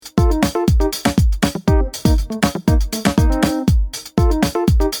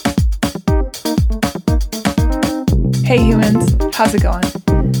how's it going?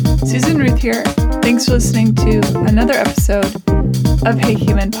 Susan Ruth here. Thanks for listening to another episode of Hey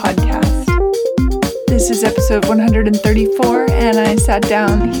Human Podcast. This is episode 134, and I sat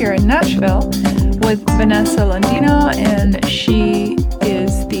down here in Nashville with Vanessa Landino, and she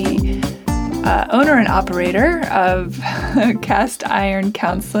is the owner and operator of Cast Iron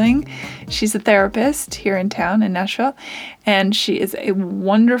Counseling. She's a therapist here in town in Nashville, and she is a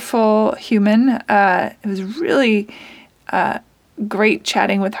wonderful human. It was really great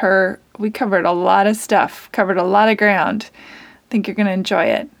chatting with her. We covered a lot of stuff, covered a lot of ground. I think you're going to enjoy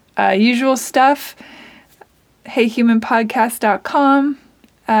it. Usual stuff, heyhumanpodcast.com.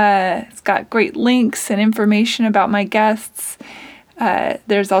 It's got great links and information about my guests.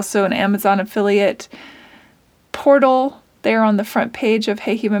 There's also an Amazon affiliate portal there on the front page of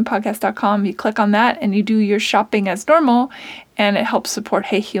heyhumanpodcast.com. You click on that and you do your shopping as normal, and it helps support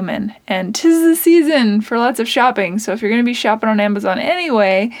Hey Human. And 'tis the season for lots of shopping, so if you're going to be shopping on Amazon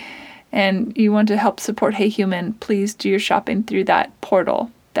anyway and you want to help support Hey Human, please do your shopping through that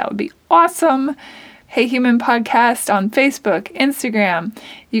portal. That would be awesome. Hey Human Podcast on Facebook, Instagram.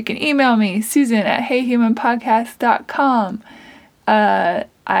 You can email me, Susan at heyhumanpodcast.com.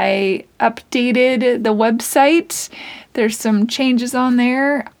 I updated the website. There's some changes on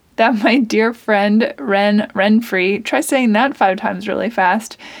there that my dear friend Ren Renfree, try saying that 5 times really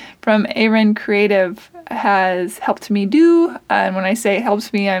fast, from Aren Creative has helped me do. And when I say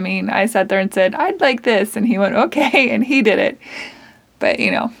helps me, I mean I sat there and said, I'd like this. And he went, okay, and he did it. But,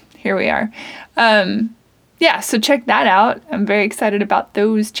 here we are. So check that out. I'm very excited about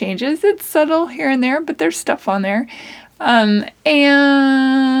those changes. It's subtle here and there, but there's stuff on there. And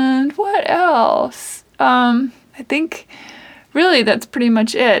what else? I think really that's pretty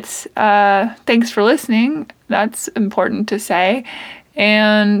much it. Thanks for listening. That's important to say.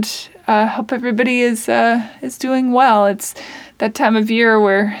 And hope everybody is doing well. It's that time of year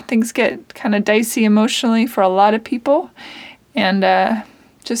where things get kind of dicey emotionally for a lot of people. And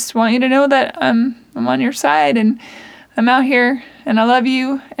just want you to know that I'm on your side, and I'm out here, and I love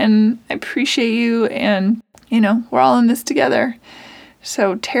you, and I appreciate you, and we're all in this together.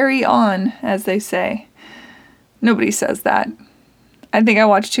 So tarry on, as they say. Nobody says that. I think I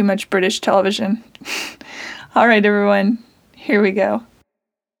watch too much British television. All right, everyone, here we go.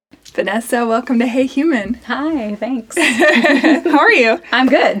 Vanessa, welcome to Hey Human. Hi, thanks. How are you? I'm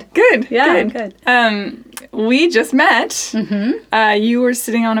good. Good. Yeah, good. I'm good. We just met. Mm-hmm. You were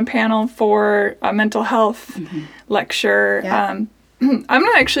sitting on a panel for a mental health lecture. Yeah. I'm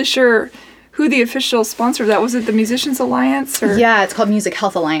not actually sure who the official sponsor of that was. It the Musicians Alliance? Or? Yeah, it's called Music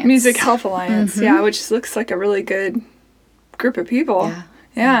Health Alliance. Music Health Alliance, yeah, which looks like a really good group of people.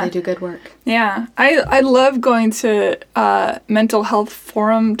 Yeah. They do good work. Yeah. I love going to mental health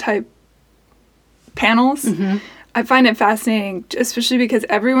forum type panels. Mm-hmm. I find it fascinating, especially because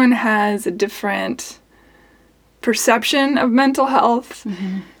everyone has a different perception of mental health,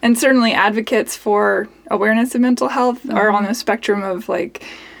 and certainly advocates for awareness of mental health are on the spectrum of like,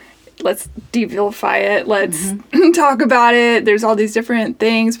 let's de-vilify it, let's talk about it. There's all these different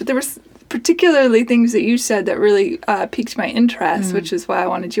things, but there was particularly things that you said that really piqued my interest, which is why I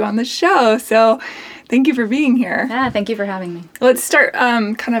wanted you on the show. So thank you for being here. Yeah, thank you for having me. Let's start,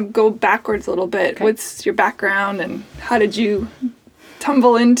 kind of go backwards a little bit. Okay. What's your background and how did you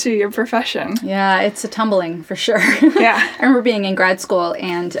tumble into your profession? Yeah, it's a tumbling for sure. Yeah. I remember being in grad school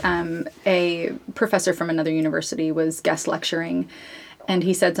and a professor from another university was guest lecturing, and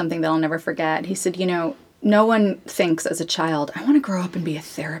he said something that I'll never forget. He said, no one thinks as a child, I want to grow up and be a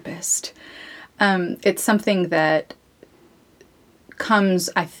therapist. It's something that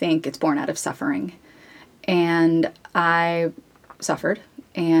comes, I think, it's born out of suffering. And I suffered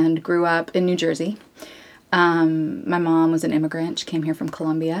and grew up in New Jersey. My mom was an immigrant. She came here from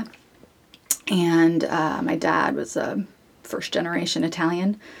Colombia. And my dad was a first-generation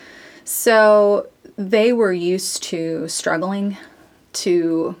Italian. So they were used to struggling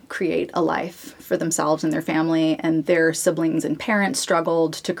to create a life for themselves and their family, and their siblings and parents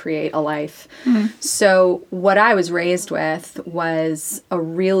struggled to create a life. So what I was raised with was a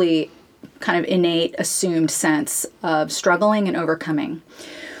really kind of innate, assumed sense of struggling and overcoming.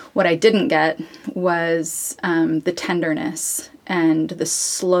 What I didn't get was the tenderness and the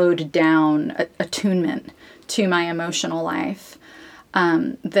slowed down attunement to my emotional life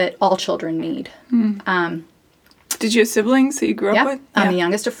that all children need. Did you have siblings that you grew up with? I'm the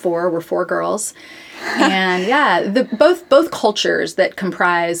youngest of 4. We're 4 girls. And both cultures that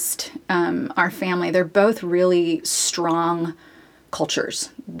comprised our family, they're both really strong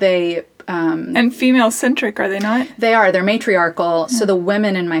cultures. They And female-centric, are they not? They're matriarchal. So the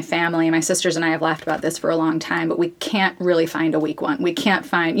women in my family, my sisters and I have laughed about this for a long time, but we can't really find a weak one. We can't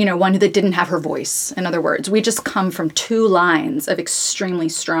find, one that didn't have her voice. In other words, we just come from two lines of extremely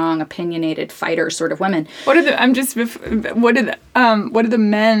strong, opinionated fighter sort of women. What are the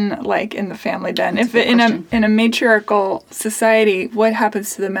men like in the family then? If in a matriarchal society, what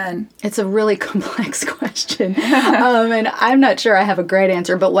happens to the men? It's a really complex question. And I'm not sure I have a great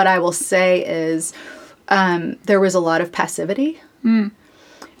answer, but what I will say is there was a lot of passivity.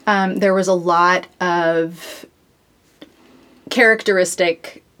 There was a lot of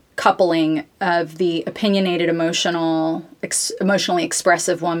characteristic coupling of the opinionated, emotionally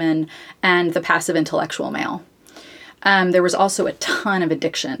expressive woman and the passive intellectual male. There was also a ton of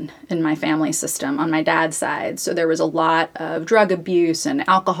addiction in my family system on my dad's side. So there was a lot of drug abuse and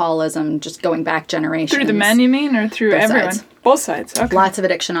alcoholism just going back generations. Through the men, you mean, or through Both everyone? sides. Both sides. Okay. Lots of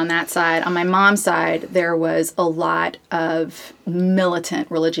addiction on that side. On my mom's side, there was a lot of militant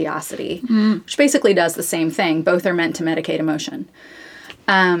religiosity, which basically does the same thing. Both are meant to medicate emotion.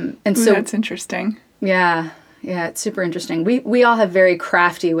 So that's interesting. Yeah, it's super interesting. We all have very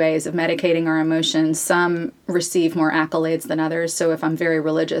crafty ways of medicating our emotions. Some receive more accolades than others. So if I'm very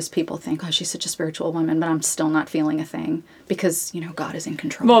religious, people think, oh, she's such a spiritual woman, but I'm still not feeling a thing because, God is in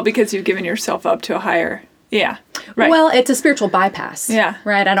control. Well, because you've given yourself up to a higher, right. Well, it's a spiritual bypass. Yeah.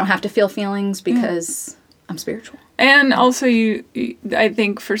 Right? I don't have to feel feelings because I'm spiritual. And also, I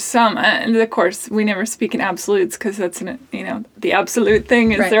think for some, and of course, we never speak in absolutes because that's, the absolute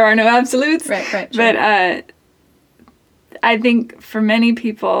thing is Right. there are no absolutes. Right. Sure. But I think for many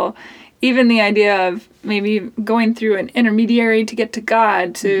people, even the idea of maybe going through an intermediary to get to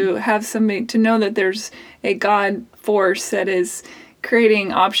God, to have somebody, to know that there's a God force that is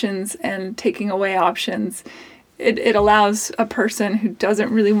creating options and taking away options, it allows a person who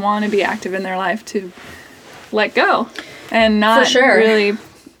doesn't really want to be active in their life to let go and not For sure. really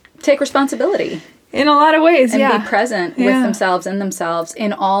Take responsibility. in a lot of ways, And be present with themselves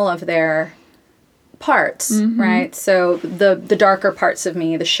in all of their parts, right? So the darker parts of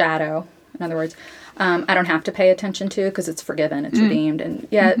me, the shadow, in other words, I don't have to pay attention to because it's forgiven, it's redeemed,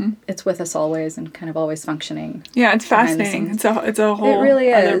 and it's with us always and kind of always functioning. Yeah, it's fascinating. It's a whole It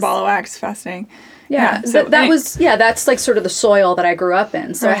really other is. ball of wax. Fascinating. Yeah, So that's like sort of the soil that I grew up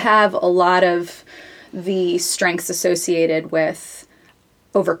in. So I Right. have a lot of the strengths associated with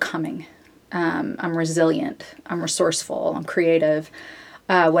overcoming. I'm resilient. I'm resourceful. I'm creative.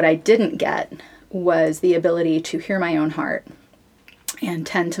 What I didn't get was the ability to hear my own heart and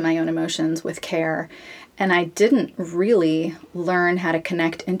tend to my own emotions with care. And I didn't really learn how to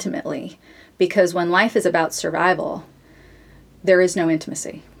connect intimately because when life is about survival, there is no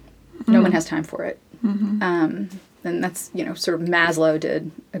intimacy. No one has time for it. And that's, sort of Maslow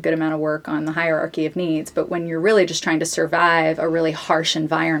did a good amount of work on the hierarchy of needs. But when you're really just trying to survive a really harsh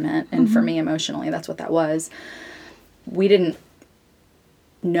environment, and for me emotionally, that's what that was, we didn't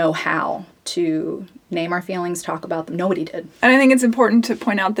know how to name our feelings, talk about them. Nobody did. And I think it's important to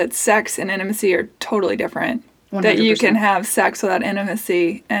point out that sex and intimacy are totally different. 100%. That you can have sex without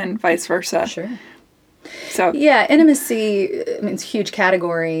intimacy and vice versa. Sure. So Yeah, intimacy, I mean, it's a huge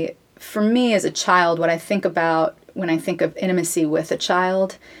category. For me as a child, what I think about when I think of intimacy with a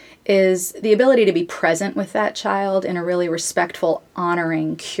child is the ability to be present with that child in a really respectful,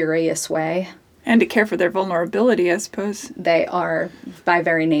 honoring, curious way. and to care for their vulnerability, I suppose. They are, by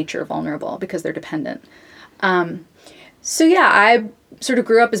very nature, vulnerable because they're dependent. So yeah, I sort of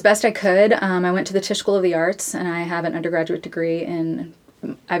grew up as best I could. I went to the Tisch School of the Arts, and I have an undergraduate degree in,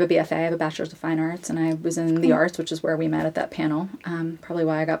 I have a BFA, I have a Bachelor's of Fine Arts, and I was in the arts, which is where we met at that panel, probably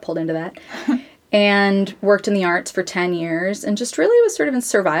why I got pulled into that. And worked in the arts for 10 years, and just really was sort of in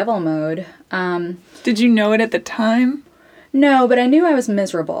survival mode. Did you know it at the time? No, but I knew I was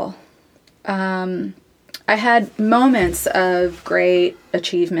miserable. I had moments of great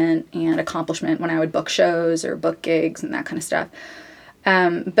achievement and accomplishment when I would book shows or book gigs and that kind of stuff.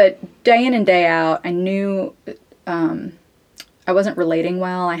 But day in and day out, I knew I wasn't relating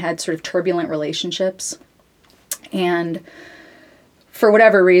well. I had sort of turbulent relationships. And for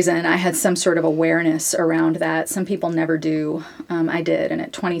whatever reason, I had some sort of awareness around that. Some people never do. I did. And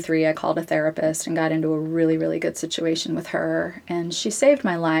at 23, I called a therapist and got into a really, really good situation with her. And she saved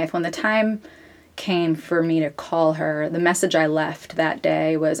my life. When the time came for me to call her, the message I left that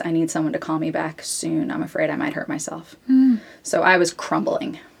day was, I need someone to call me back soon. I'm afraid I might hurt myself. So I was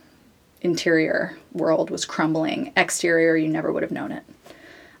crumbling. Interior world was crumbling. Exterior, you never would have known it.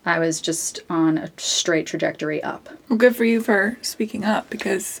 I was just on a straight trajectory up. Well, good for you for speaking up,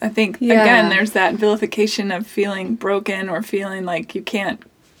 because I think, again, there's that vilification of feeling broken or feeling like you can't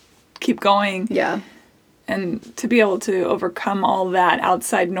keep going. Yeah. And to be able to overcome all that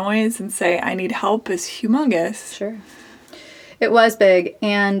outside noise and say, I need help is humongous. Sure. It was big,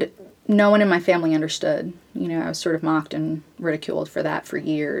 and no one in my family understood. You know, I was sort of mocked and ridiculed for that for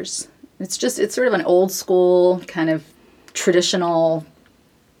years. It's sort of an old school, kind of traditional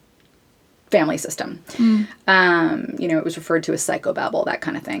family system. You know, it was referred to as psychobabble, that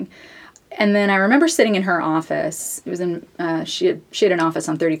kind of thing. And then I remember sitting in her office. It was in she had an office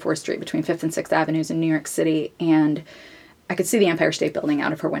on 34th Street between 5th and 6th Avenues in New York City, and I could see the Empire State Building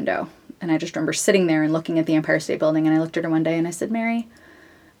out of her window. And I just remember sitting there and looking at the Empire State Building, and I looked at her one day and I said, Mary,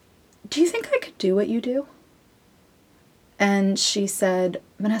 do you think I could do what you do? And she said,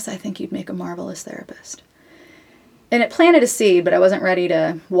 Vanessa, I think you'd make a marvelous therapist. And it planted a seed, but I wasn't ready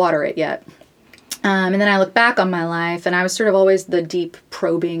to water it yet. And then I look back on my life, and I was sort of always the deep,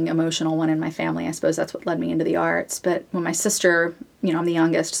 probing, emotional one in my family. I suppose that's what led me into the arts. But when my sister, you know, I'm the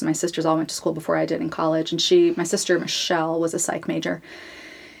youngest, so my sisters all went to school before I did in college. And my sister, Michelle, was a psych major.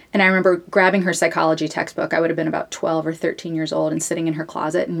 And I remember grabbing her psychology textbook. I would have been about 12 or 13 years old, and sitting in her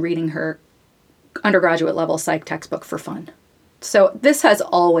closet and reading her undergraduate level psych textbook for fun. So this has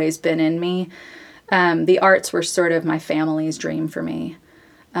always been in me. The arts were sort of my family's dream for me.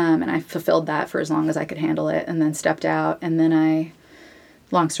 And I fulfilled that for as long as I could handle it, and then stepped out. And then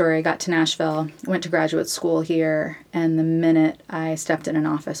long story, I got to Nashville, went to graduate school here, and the minute I stepped in an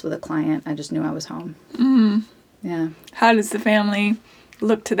office with a client, I just knew I was home. Yeah. How does the family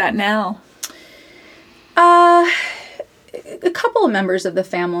look to that now? A couple of members of the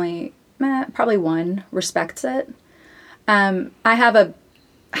family, probably one, respects it. I have a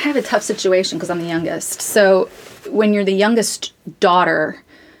tough situation because I'm the youngest. So when you're the youngest daughter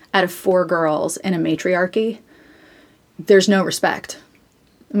out of 4 girls in a matriarchy, there's no respect.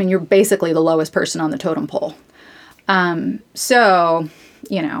 I mean, you're basically the lowest person on the totem pole. So,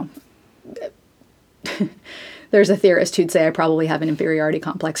 you know, there's a theorist who'd say I probably have an inferiority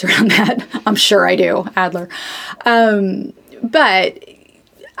complex around that. I'm sure I do, Adler. But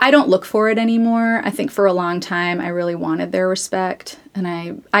I don't look for it anymore. I think for a long time, I really wanted their respect, and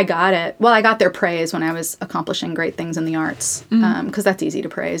I got it. Well, I got their praise when I was accomplishing great things in the arts, because that's easy to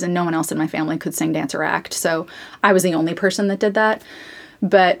praise, and no one else in my family could sing, dance, or act, so I was the only person that did that.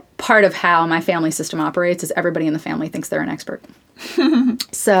 But part of how my family system operates is everybody in the family thinks they're an expert.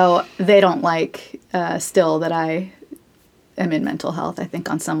 So they don't like still that I am in mental health. I think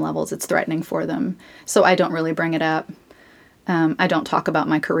on some levels it's threatening for them, so I don't really bring it up. I don't talk about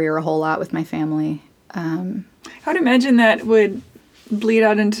my career a whole lot with my family. I would imagine that would bleed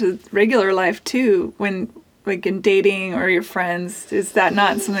out into regular life too, when, like, in dating or your friends. Is that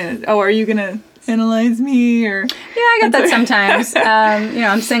not something that, are you going to analyze me? Or yeah, I get that sometimes. You know,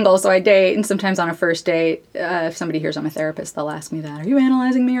 I'm single, so I date, and sometimes on a first date, if somebody hears I'm a therapist, they'll ask me that. Are you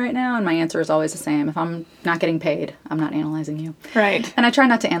analyzing me right now? And my answer is always the same. If I'm not getting paid, I'm not analyzing you. Right. And I try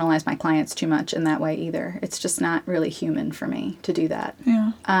not to analyze my clients too much in that way either. It's just not really human for me to do that.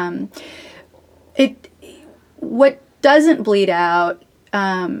 Yeah. What doesn't bleed out,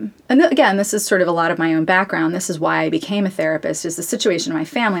 and again, this is sort of a lot of my own background. This is why I became a therapist, is the situation in my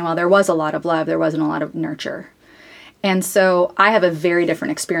family. While there was a lot of love, there wasn't a lot of nurture. And so I have a very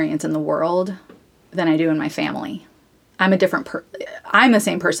different experience in the world than I do in my family. I'm I'm the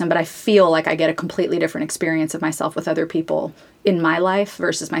same person, but I feel like I get a completely different experience of myself with other people in my life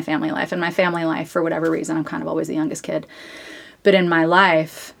versus my family life. In my family life, for whatever reason, I'm kind of always the youngest kid. But in my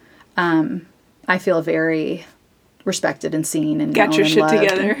life, I feel very respected and seen and got your shit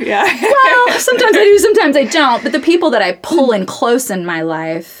together. Yeah. Well, sometimes I do, sometimes I don't. But the people that I pull in close in my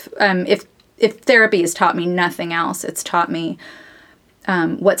life, if therapy has taught me nothing else, it's taught me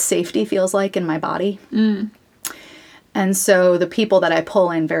what safety feels like in my body. And so the people that I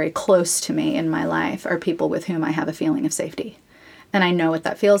pull in very close to me in my life are people with whom I have a feeling of safety. And I know what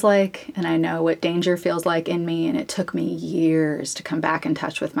that feels like, and I know what danger feels like in me, and it took me years to come back in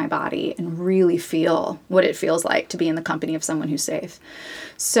touch with my body and really feel what it feels like to be in the company of someone who's safe.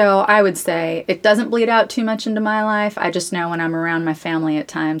 So I would say it doesn't bleed out too much into my life. I just know when I'm around my family at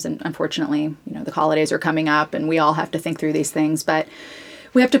times, and unfortunately, you know, the holidays are coming up, and we all have to think through these things, but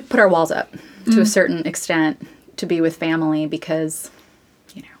we have to put our walls up to a certain extent to be with family, because,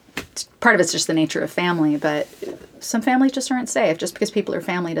 you know, part of it's just the nature of family, but some families just aren't safe. Just because people are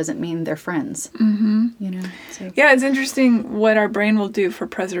family doesn't mean they're friends. You know. So. Yeah, it's interesting what our brain will do for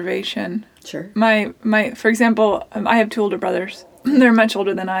preservation. Sure. My for example, I have 2 older brothers. They're much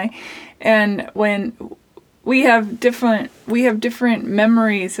older than I, and when we have different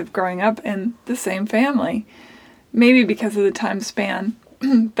memories of growing up in the same family, maybe because of the time span,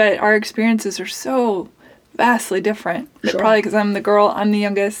 but our experiences are so vastly different. Sure. Probably because I'm the girl, I'm the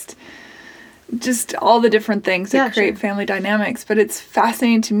youngest. Just all the different things that create family dynamics. But it's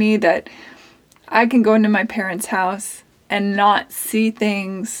fascinating to me that I can go into my parents' house and not see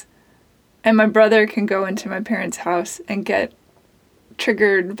things, and my brother can go into my parents' house and get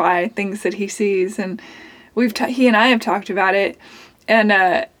triggered by things that he sees. And he and I have talked about it, and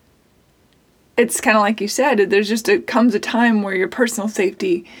it's kind of like you said, there's just comes a time where your personal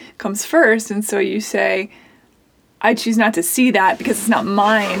safety comes first, and so you say, I choose not to see that because it's not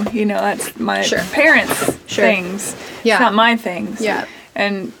mine. You know, that's my parents' things. Yeah. It's not my things. Yeah.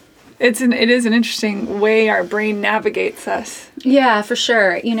 And it is an interesting way our brain navigates us. Yeah, for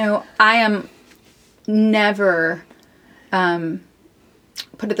sure. You know, I am never,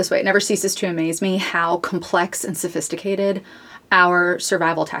 put it this way, it never ceases to amaze me how complex and sophisticated our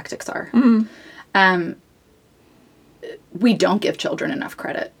survival tactics are. Mm-hmm. We don't give children enough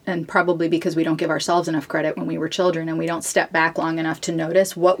credit, and probably because we don't give ourselves enough credit when we were children, and we don't step back long enough to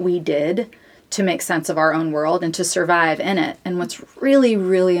notice what we did to make sense of our own world and to survive in it. And what's really,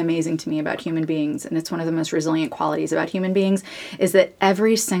 really amazing to me about human beings, and it's one of the most resilient qualities about human beings, is that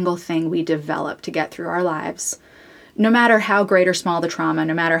every single thing we develop to get through our lives, no matter how great or small the trauma,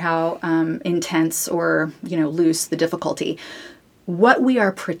 no matter how intense or, loose the difficulty, what we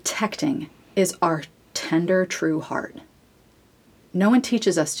are protecting is our tender, true heart. No one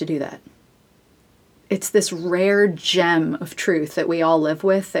teaches us to do that. It's this rare gem of truth that we all live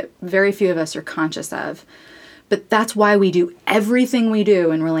with that very few of us are conscious of. But that's why we do everything we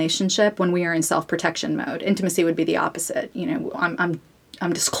do in relationship when we are in self-protection mode. Intimacy would be the opposite.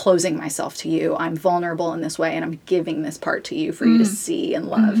 I'm disclosing myself to you. I'm vulnerable in this way, and I'm giving this part to you for you to see and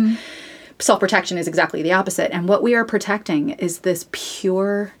love. Mm-hmm. Self-protection is exactly the opposite. And what we are protecting is this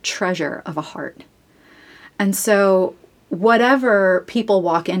pure treasure of a heart. And so whatever people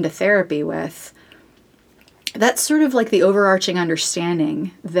walk into therapy with, that's sort of like the overarching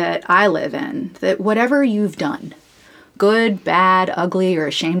understanding that I live in, that whatever you've done, good, bad, ugly, you're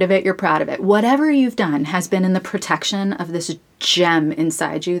ashamed of it, you're proud of it, whatever you've done has been in the protection of this gem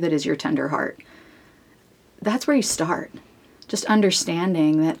inside you that is your tender heart. That's where you start. Just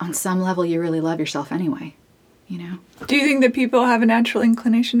understanding that on some level you really love yourself anyway, Do you think that people have a natural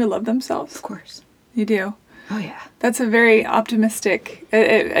inclination to love themselves? Of course. You do? Oh, yeah. That's a very optimistic...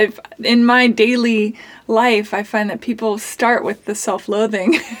 in my daily life, I find that people start with the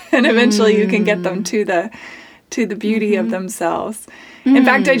self-loathing, and eventually you can get them to the beauty of themselves. In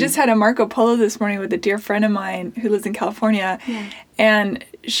fact, I just had a Marco Polo this morning with a dear friend of mine who lives in California, and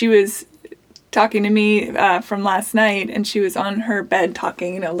she was talking to me from last night, and she was on her bed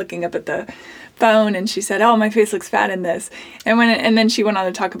talking, looking up at the phone, and she said, "Oh, my face looks fat in this," and then she went on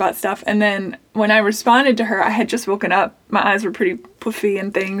to talk about stuff. And then when I responded to her, I had just woken up, my eyes were pretty puffy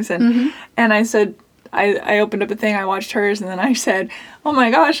and things, and I said, I opened up a thing, I watched hers, and then I said, "Oh my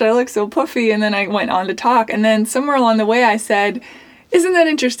gosh, I look so puffy," and then I went on to talk, and then somewhere along the way I said, "Isn't that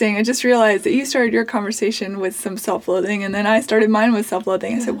interesting? I just realized that you started your conversation with some self-loathing, and then I started mine with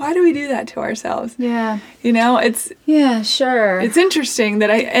self-loathing." I said, "Why do we do that to ourselves?" Yeah. It's... Yeah, sure. It's interesting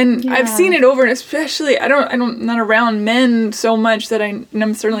that I've seen it over, and especially, I'm not around men so much that and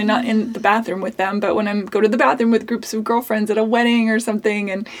I'm certainly not in the bathroom with them, but when I go to the bathroom with groups of girlfriends at a wedding or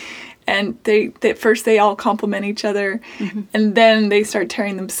something, and they first they all compliment each other, and then they start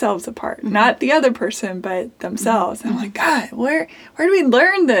tearing themselves apart. Not the other person, but themselves. And I'm like, God, where do we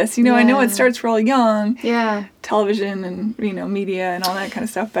learn this? I know it starts real young. Yeah. Television and, media and all that kind of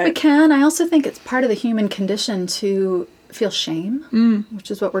stuff. But we can. I also think it's part of the human condition to feel shame,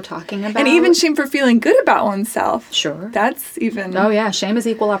 which is what we're talking about. And even shame for feeling good about oneself. Sure. That's even... Oh, yeah. Shame is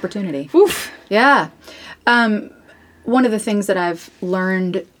equal opportunity. Oof. Yeah. One of the things that I've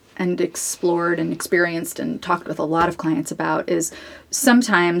learned and explored and experienced and talked with a lot of clients about is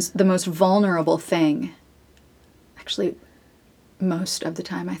sometimes the most vulnerable thing, actually most of the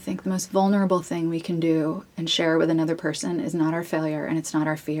time I think the most vulnerable thing we can do and share with another person is not our failure and it's not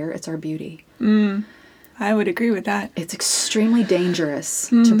our fear, it's our beauty. I would agree with that. It's extremely dangerous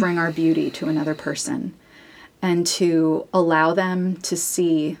to bring our beauty to another person and to allow them to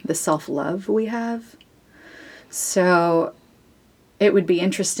see the self-love we have. So it would be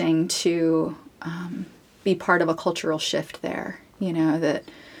interesting to be part of a cultural shift there, that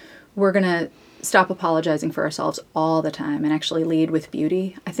we're going to stop apologizing for ourselves all the time and actually lead with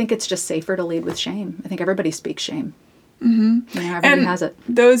beauty. I think it's just safer to lead with shame. I think everybody speaks shame. Everybody has it.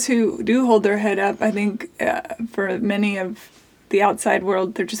 Those who do hold their head up, I think for many of the outside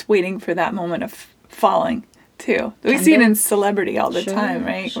world, they're just waiting for that moment of falling too. We see it in celebrity all the time,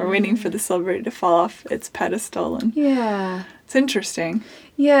 right? Sure. We're waiting for the celebrity to fall off its pedestal. And it's interesting.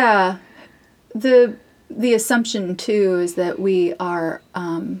 Yeah. The the assumption, too, is that we are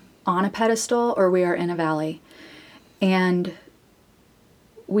on a pedestal or we are in a valley. And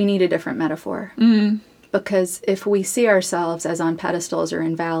we need a different metaphor. Because if we see ourselves as on pedestals or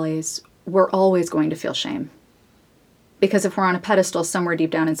in valleys, we're always going to feel shame. Because if we're on a pedestal, somewhere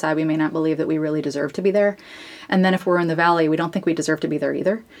deep down inside, we may not believe that we really deserve to be there. And then if we're in the valley, we don't think we deserve to be there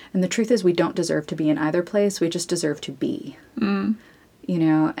either. And the truth is, we don't deserve to be in either place. We just deserve to be. You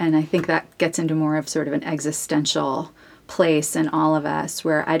know, and I think that gets into more of sort of an existential place in all of us,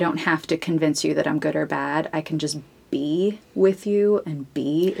 where I don't have to convince you that I'm good or bad. I can just be with you and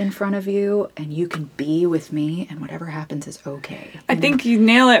be in front of you, and you can be with me, and whatever happens is okay. I think you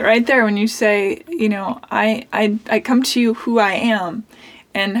nail it right there when you say, you know, I come to you who I am,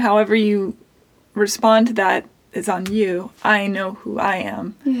 and however you respond to that is on you. I know who I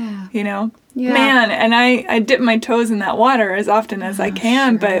am. Yeah. You know? Yeah. Man, and I dip my toes in that water as often as I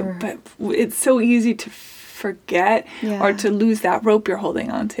can, sure. but it's so easy to forget or to lose that rope you're holding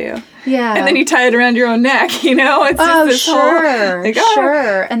onto. Yeah. And then you tie it around your own neck, you know? It's just this sure. whole, like,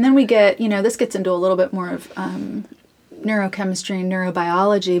 Sure. And then we get, you know, this gets into a little bit more of neurochemistry and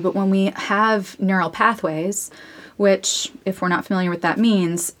neurobiology, but when we have neural pathways, which, if we're not familiar with that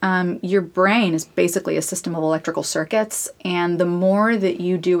means, your brain is basically a system of electrical circuits, and the more that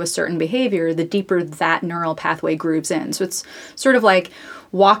you do a certain behavior, the deeper that neural pathway grooves in. So it's sort of like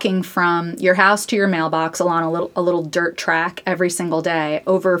walking from your house to your mailbox along a little dirt track every single day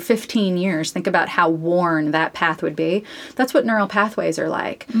over 15 years. Think about how worn that path would be. That's what neural pathways are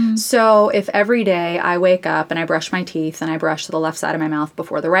like. So if every day I wake up and I brush my teeth and I brush the left side of my mouth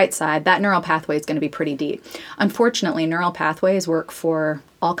before the right side, that neural pathway is going to be pretty deep. Unfortunately, neural pathways work for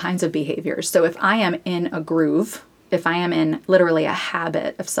all kinds of behaviors. So if I am in a groove, if I am in literally a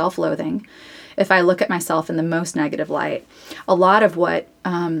habit of self-loathing, if I look at myself in the most negative light, a lot of what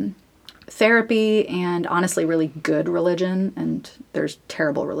therapy and honestly really good religion, and there's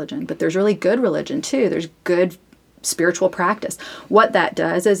terrible religion, but there's really good religion too. There's good spiritual practice. What that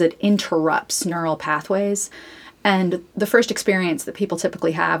does is it interrupts neural pathways. And the first experience that people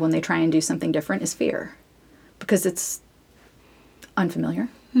typically have when they try and do something different is fear, because it's unfamiliar,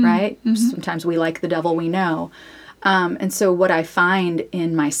 right? Sometimes we like the devil we know. And so what I find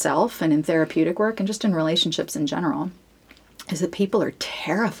in myself and in therapeutic work and just in relationships in general is that people are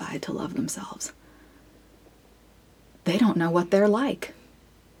terrified to love themselves. They don't know what they're like.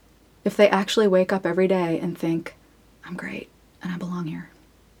 If they actually wake up every day and think, I'm great and I belong here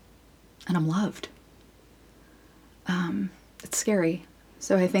and I'm loved, it's scary.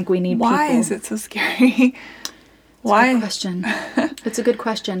 So I think we need people. Why is it so scary? Why? It's a good question. It's a good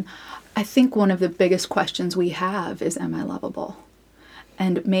question. I think one of the biggest questions we have is, am I lovable?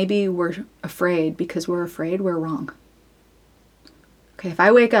 And maybe we're afraid because we're afraid we're wrong. Okay, if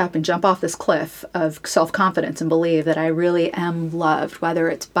I wake up and jump off this cliff of self-confidence and believe that I really am loved, whether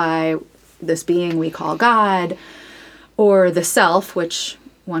it's by this being we call God or the self, which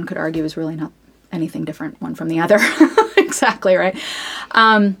one could argue is really not anything different one from the other. Exactly, right?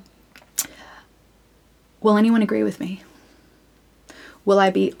 Will anyone agree with me? Will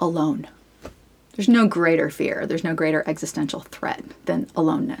I be alone? There's no greater fear. There's no greater existential threat than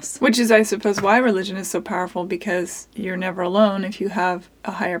aloneness. Which is, I suppose, why religion is so powerful, because you're never alone if you have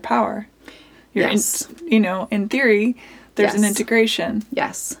a higher power. Yes. In theory, there's an Yes. integration.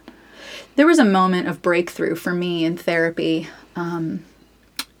 Yes. There was a moment of breakthrough for me in therapy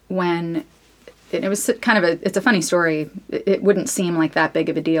when it was kind of it's a funny story. It wouldn't seem like that big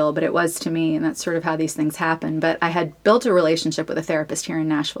of a deal, but it was to me, and that's sort of how these things happen. But I had built a relationship with a therapist here in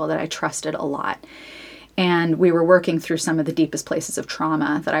Nashville that I trusted a lot. And we were working through some of the deepest places of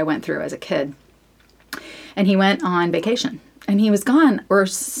trauma that I went through as a kid. And he went on vacation. And he was gone,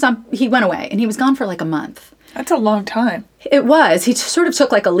 he went away, and he was gone for like a month. That's a long time. It was. He sort of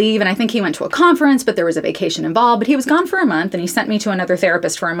took like a leave, and I think he went to a conference, but there was a vacation involved. But he was gone for a month, and he sent me to another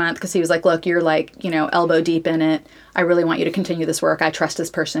therapist for a month because he was like, look, you're like, elbow deep in it. I really want you to continue this work. I trust this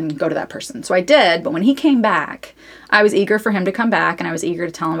person. Go to that person. So I did. But when he came back, I was eager for him to come back, and I was eager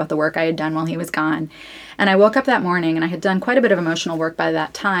to tell him about the work I had done while he was gone. And I woke up that morning, and I had done quite a bit of emotional work by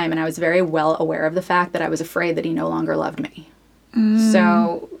that time, and I was very well aware of the fact that I was afraid that he no longer loved me.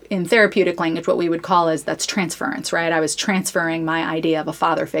 So in therapeutic language, what we would call that's transference, right? I was transferring my idea of a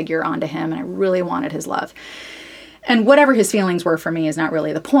father figure onto him, and I really wanted his love. And whatever his feelings were for me is not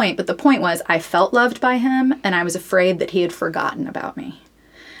really the point, but the point was I felt loved by him, and I was afraid that he had forgotten about me.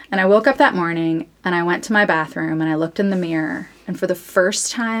 And I woke up that morning, and I went to my bathroom, and I looked in the mirror, and for the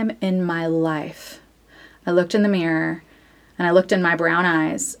first time in my life, I looked in the mirror, and I looked in my brown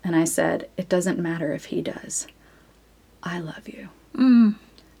eyes, and I said, it doesn't matter if he does. I love you.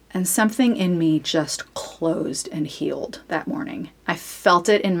 And something in me just closed and healed that morning. I felt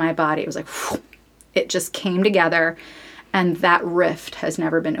it in my body. It was like, whew, it just came together, and that rift has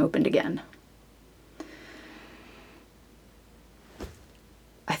never been opened again.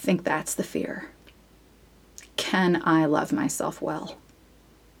 I think that's the fear. Can I love myself well?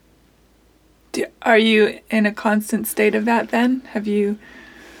 Are you in a constant state of that then? Have you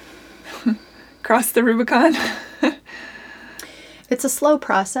crossed the Rubicon? It's a slow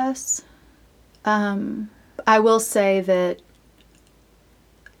process. I will say that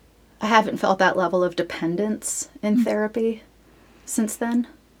I haven't felt that level of dependence in therapy since then.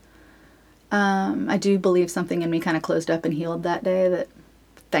 I do believe something in me kind of closed up and healed that day that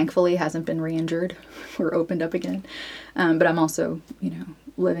thankfully hasn't been re-injured or opened up again. But I'm also,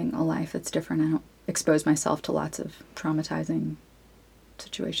 living a life that's different. I don't expose myself to lots of traumatizing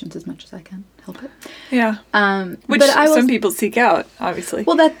situations as much as I can help it. Yeah. Which some people seek out, obviously.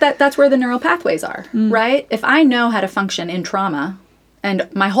 Well, that's where the neural pathways are, right? If I know how to function in trauma and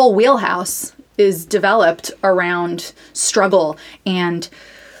my whole wheelhouse is developed around struggle and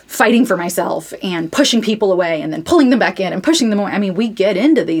fighting for myself and pushing people away and then pulling them back in and pushing them away. I mean, we get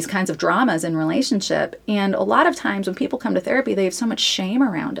into these kinds of dramas in relationship. And a lot of times when people come to therapy, they have so much shame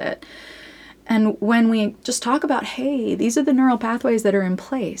around it. And when we just talk about, hey, these are the neural pathways that are in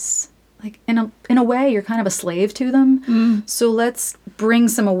place, like in a way, you're kind of a slave to them. So let's bring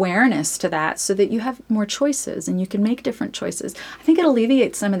some awareness to that so that you have more choices and you can make different choices. I think it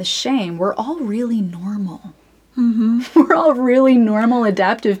alleviates some of the shame. We're all really normal. We're all really normal,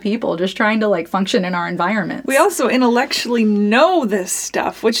 adaptive people just trying to function in our environments. We also intellectually know this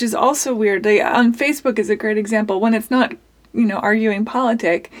stuff, which is also weird. On Facebook is a great example. When it's not, arguing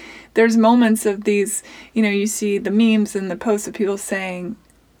politic, there's moments of these, you see the memes and the posts of people saying,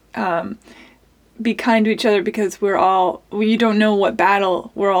 be kind to each other because you don't know what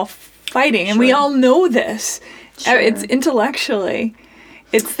battle we're all fighting. And we all know this. Sure. It's intellectually.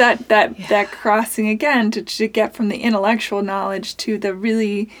 It's that crossing again to get from the intellectual knowledge to the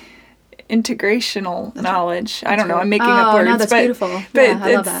really integrational knowledge. I don't know. I'm making up words. No, that's beautiful. But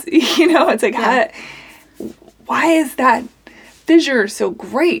I love that. It's like, why is that fissure so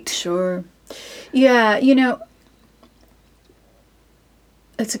great? Sure. Yeah,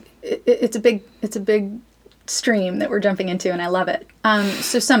 it's a big stream that we're jumping into, and I love it.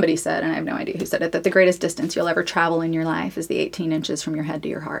 So somebody said, and I have no idea who said it, that the greatest distance you'll ever travel in your life is the 18 inches from your head to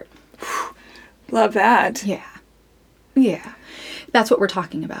your heart. Love that. Yeah. That's what we're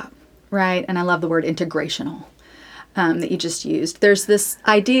talking about, right? And I love the word integrational that you just used. There's this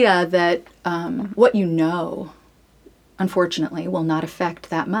idea that what you know, unfortunately, will not affect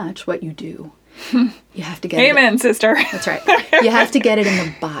that much what you do. You have to get Amen, sister. That's right. You have to get it in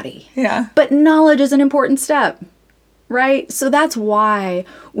the body. Yeah. But knowledge is an important step, right? So that's why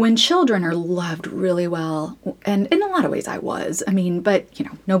when children are loved really well, and in a lot of ways I was, but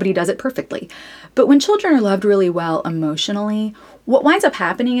nobody does it perfectly. But when children are loved really well emotionally, what winds up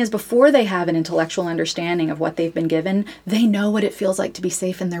happening is before they have an intellectual understanding of what they've been given, they know what it feels like to be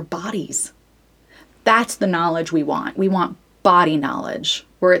safe in their bodies. That's the knowledge we want. We want body knowledge,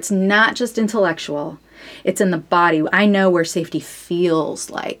 where it's not just intellectual, it's in the body. I know where safety feels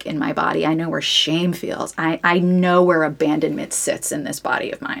like in my body. I know where shame feels. I know where abandonment sits in this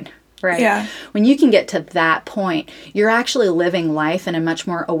body of mine, right? Yeah. When you can get to that point, you're actually living life in a much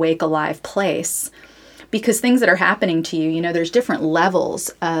more awake, alive place, because things that are happening to you, there's different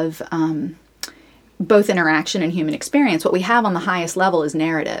levels of both interaction and human experience. What we have on the highest level is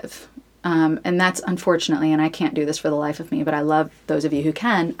narrative. And that's unfortunately, and I can't do this for the life of me, but I love those of you who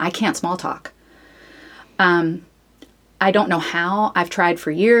can, I can't small talk. I don't know how. I've tried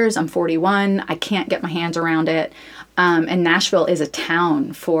for years. I'm 41. I can't get my hands around it. And Nashville is a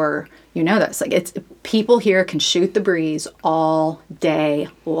town for, this. It's people here can shoot the breeze all day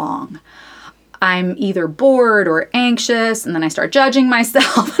long. I'm either bored or anxious, and then I start judging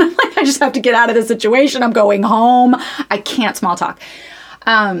myself. I'm like, I just have to get out of this situation. I'm going home. I can't small talk.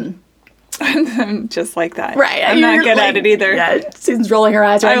 I'm just like that. Right. I'm not good at it either. Yeah, Susan's rolling her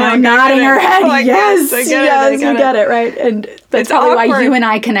eyes right now, nodding her head. Yes, I get it, right? And that's probably awkward. why you and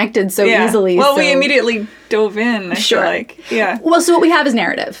I connected so easily. Well, we immediately dove in. I feel like. Yeah. Well, so what we have is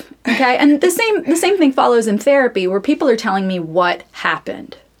narrative, okay? And the same thing follows in therapy, where people are telling me what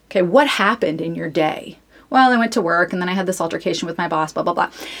happened. Okay, what happened in your day? Well, I went to work, and then I had this altercation with my boss, blah, blah, blah.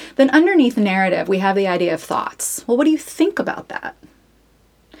 Then underneath the narrative, we have the idea of thoughts. Well, what do you think about that?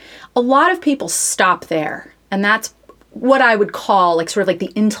 A lot of people stop there, and that's what I would call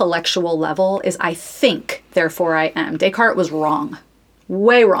the intellectual level is I think, therefore I am. Descartes was wrong,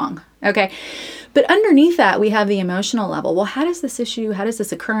 way wrong, okay? But underneath that, we have the emotional level. Well, how does this issue, how does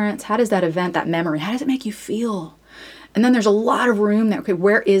this occurrence, how does that event, that memory, how does it make you feel? And then there's a lot of room there. Okay,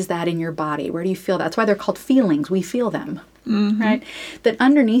 where is that in your body? Where do you feel that? That's why they're called feelings. We feel them, right? That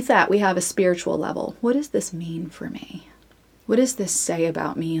underneath that, we have a spiritual level. What does this mean for me? What does this say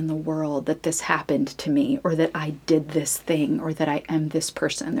about me in the world that this happened to me, or that I did this thing, or that I am this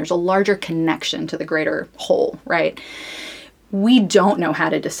person? There's a larger connection to the greater whole, right? We don't know how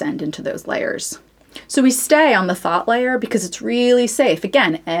to descend into those layers. So we stay on the thought layer because it's really safe.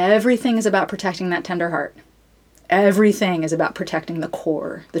 Again, everything is about protecting that tender heart. Everything is about protecting the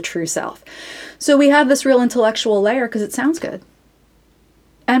core, the true self. So we have this real intellectual layer because it sounds good.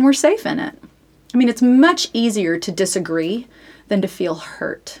 And we're safe in it. I mean, it's much easier to disagree than to feel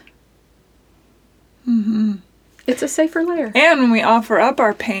hurt. It's a safer layer. And when we offer up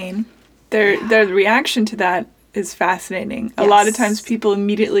our pain, the reaction to that is fascinating. A lot of times people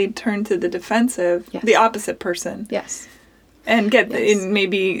immediately turn to the defensive, the opposite person. Yes. And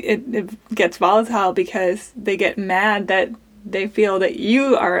maybe it gets volatile because they get mad that they feel that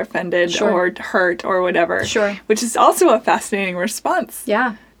you are offended or hurt or whatever. Sure. Which is also a fascinating response.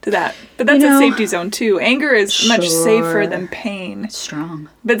 Yeah. To that. But that's a safety zone too. Anger is much safer than pain. Strong.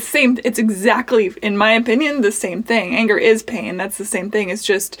 But it's exactly, in my opinion, the same thing. Anger is pain. That's the same thing. It's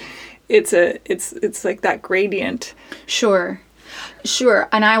just it's like that gradient. Sure.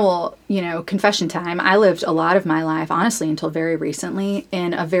 And I will, confession time. I lived a lot of my life, honestly, until very recently,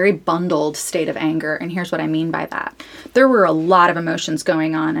 in a very bundled state of anger. And here's what I mean by that. There were a lot of emotions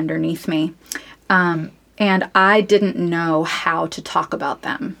going on underneath me. And I didn't know how to talk about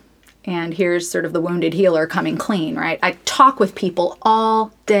them. And here's sort of the wounded healer coming clean, right? I talk with people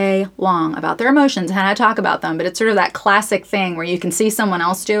all day long about their emotions and how to talk about them. But it's sort of that classic thing where you can see someone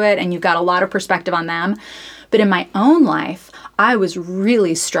else do it and you've got a lot of perspective on them. But in my own life, I was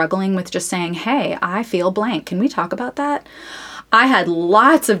really struggling with just saying, hey, I feel blank. Can we talk about that? I had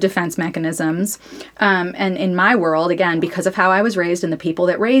lots of defense mechanisms. And in my world, again, because of how I was raised and the people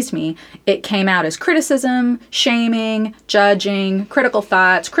that raised me, it came out as criticism, shaming, judging, critical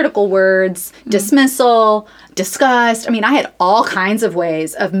thoughts, critical words, dismissal, disgust. I mean, I had all kinds of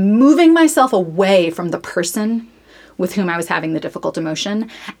ways of moving myself away from the person with whom I was having the difficult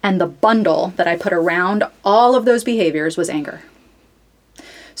emotion. And the bundle that I put around all of those behaviors was anger.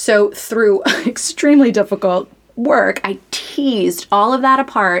 So through extremely difficult work, I teased all of that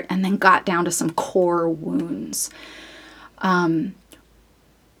apart and then got down to some core wounds.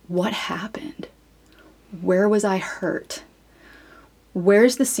 What happened? Where was I hurt?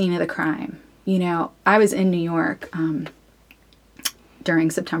 Where's the scene of the crime? I was in New York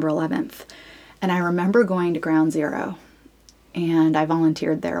during September 11th, and I remember going to Ground Zero, and I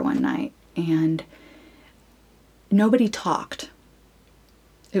volunteered there one night, and nobody talked.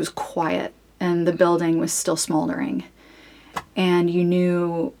 It was quiet. And the building was still smoldering. And you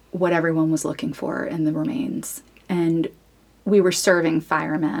knew what everyone was looking for in the remains. And we were serving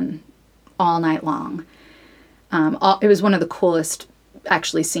firemen all night long. It was one of the coolest,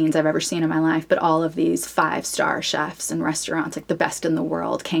 actually, scenes I've ever seen in my life. But all of these 5-star chefs and restaurants, like the best in the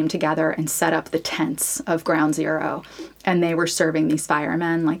world, came together and set up the tents of Ground Zero. And they were serving these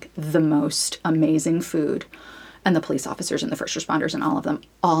firemen like the most amazing food. And the police officers and the first responders and all of them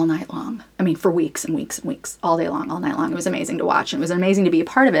all night long. I mean, for weeks and weeks and weeks, all day long, all night long. It was amazing to watch and it was amazing to be a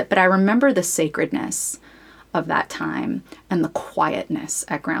part of it. But I remember the sacredness of that time and the quietness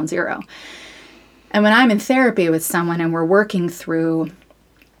at Ground Zero. And when I'm in therapy with someone and we're working through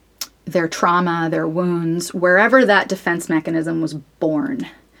their trauma, their wounds, wherever that defense mechanism was born,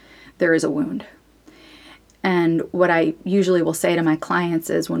 there is a wound. And what I usually will say to my clients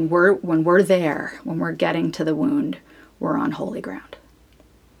is when we're there, when we're getting to the wound, we're on holy ground.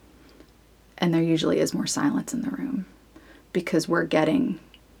 And there usually is more silence in the room because we're getting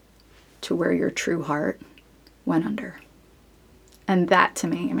to where your true heart went under. And that to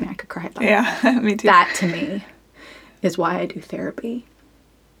me, I mean, I could cry about it. Me too. That to me is why I do therapy.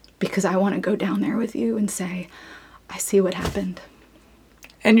 Because I want to go down there with you and say, I see what happened.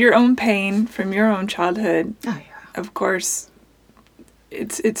 And your own pain from your own childhood, of course,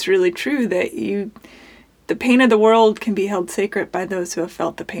 it's really true that the pain of the world can be held sacred by those who have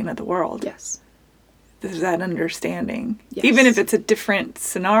felt the pain of the world. Yes. There's that understanding. Yes. Even if it's a different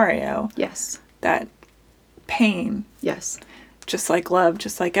scenario. Yes. That pain. Yes. Just like love,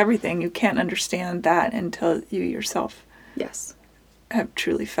 just like everything, you can't understand that until you yourself have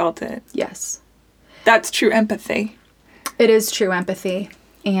truly felt it. Yes. That's true empathy. It is true empathy.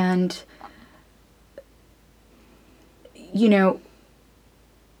 And,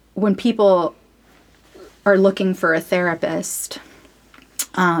 when people are looking for a therapist,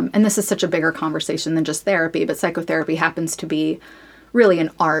 And this is such a bigger conversation than just therapy, but psychotherapy happens to be really an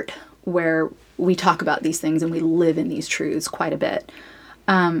art where we talk about these things and we live in these truths quite a bit.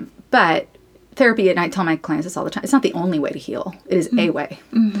 But therapy, and I tell my clients this all the time, it's not the only way to heal. It is a way.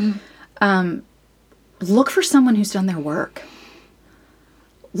 Look for someone who's done their work.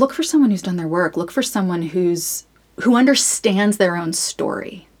 Look for someone who's done their work. Look for someone who understands their own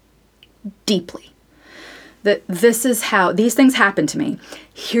story deeply. That this is how these things happened to me.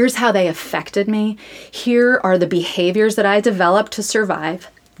 Here's how they affected me. Here are the behaviors that I developed to survive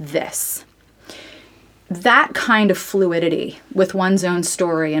this. That kind of fluidity with one's own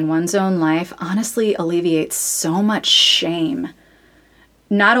story and one's own life honestly alleviates so much shame,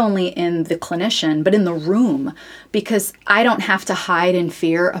 not only in the clinician, but in the room, because I don't have to hide in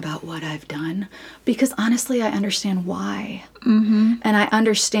fear about what I've done, because honestly, I understand why. And I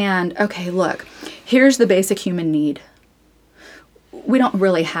understand, okay, look, here's the basic human need. We don't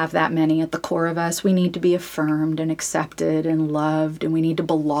really have that many at the core of us. We need to be affirmed and accepted and loved, and we need to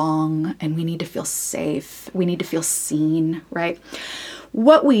belong, and we need to feel safe. We need to feel seen, right?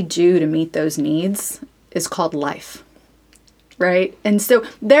 What we do to meet those needs is called life. Right? And so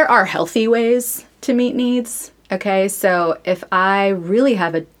there are healthy ways to meet needs. Okay. So if I really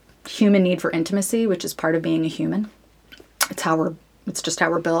have a human need for intimacy, which is part of being a human, it's just how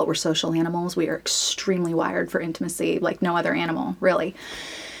we're built. We're social animals. We are extremely wired for intimacy, like no other animal, really.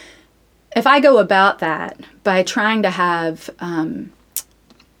 If I go about that by trying to have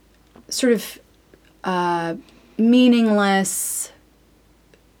meaningless,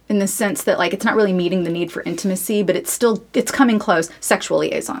 in the sense that like it's not really meeting the need for intimacy, but it's coming close, sexual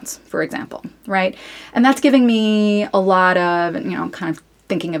liaisons, for example, right? And that's giving me a lot of, I'm kind of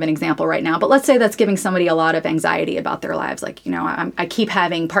thinking of an example right now, but let's say that's giving somebody a lot of anxiety about their lives. Like, I keep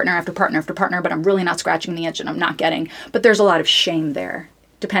having partner after partner after partner, but I'm really not scratching the itch and I'm not getting, but there's a lot of shame there,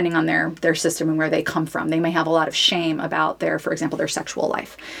 depending on their system and where they come from. They may have a lot of shame about for example, their sexual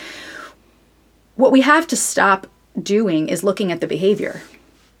life. What we have to stop doing is looking at the behavior.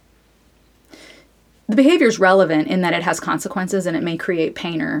 The behavior is relevant in that it has consequences and it may create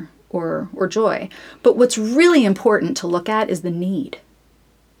pain or joy. But what's really important to look at is the need.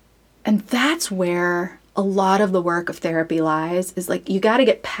 And that's where a lot of the work of therapy lies, is like you got to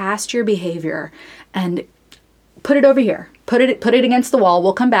get past your behavior and put it over here. Put it against the wall.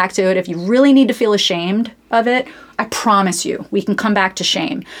 We'll come back to it. If you really need to feel ashamed of it, I promise you, we can come back to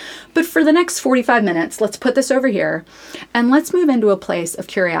shame. But for the next 45 minutes, let's put this over here and let's move into a place of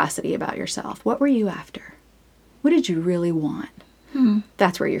curiosity about yourself. What were you after? What did you really want?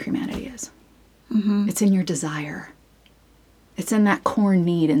 That's where your humanity is. It's in your desire. It's in that core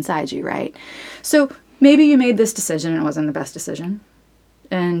need inside you, right? So maybe you made this decision and it wasn't the best decision.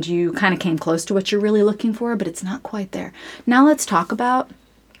 And you kind of came close to what you're really looking for, but it's not quite there. Now let's talk about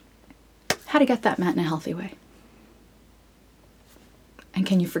how to get that met in a healthy way. And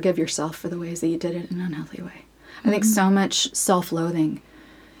can you forgive yourself for the ways that you did it in an unhealthy way? I think so much self-loathing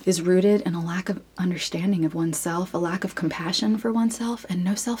is rooted in a lack of understanding of oneself, a lack of compassion for oneself, and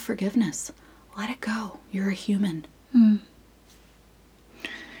no self-forgiveness. Let it go. You're a human.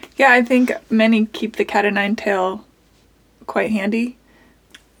 Yeah, I think many keep the cat o' nine tail quite handy.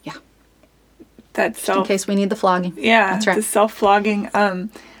 That's in case we need the flogging. Yeah, that's right. The self-flogging. And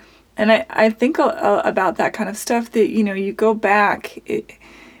I think about that kind of stuff that, you go back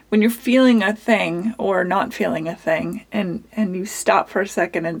when you're feeling a thing or not feeling a thing and you stop for a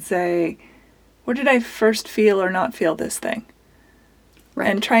second and say, where did I first feel or not feel this thing? Right.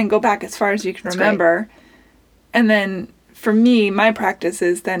 And try and go back as far as you can remember. Right. And then for me, my practice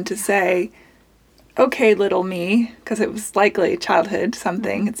is then to say, okay, little me, because it was likely childhood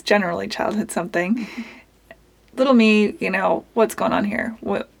something. It's generally childhood something. Little me, what's going on here?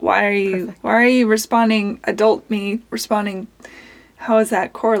 Why are you responding? Adult me responding? How is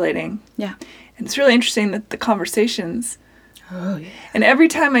that correlating? Yeah. And it's really interesting that the conversations. Oh yeah. And every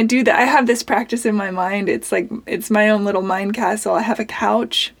time I do that, I have this practice in my mind. It's like it's my own little mind castle. I have a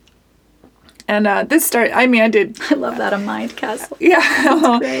couch. And I love that, a mind castle. Yeah.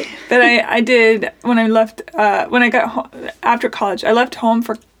 That's great. But I did, when I left, when I got home, after college, I left home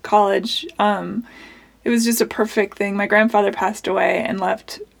for college. It was just a perfect thing. My grandfather passed away and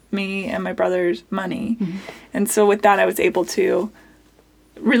left me and my brothers money. And so with that, I was able to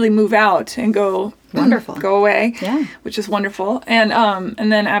really move out and go away. Yeah. Which is wonderful. And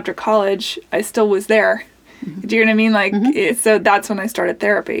then after college, I still was there. Do you know what I mean? Like, so that's when I started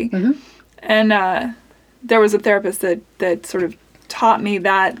therapy. And there was a therapist that sort of taught me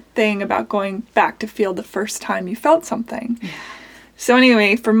that thing about going back to feel the first time you felt something. Yeah. So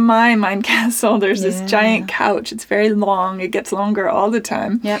anyway, for my mind castle, there's this giant couch. It's very long. It gets longer all the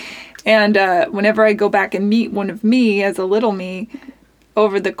time. Yep. And whenever I go back and meet one of me as a little me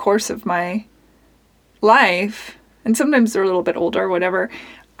over the course of my life, and sometimes they're a little bit older or whatever,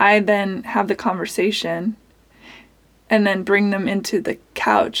 I then have the conversation and then bring them into the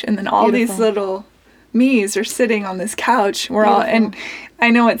couch. And then all these little me's are sitting on this couch. We're all, and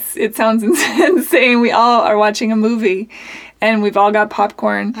I know it sounds insane. We all are watching a movie and we've all got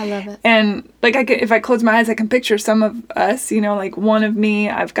popcorn. I love it. And like if I close my eyes, I can picture some of us, you know, like one of me,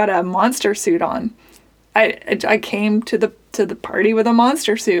 I've got a monster suit on. I came to the party with a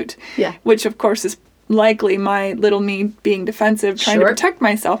monster suit. Yeah. Which of course is likely my little me being defensive, trying to protect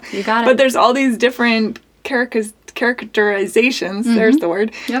myself. You got it. But there's all these different characterizations. There's the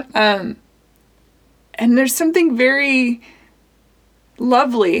word. Yep. And there's something very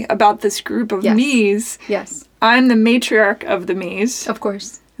lovely about this group of me's. Yes. I'm the matriarch of the me's. Of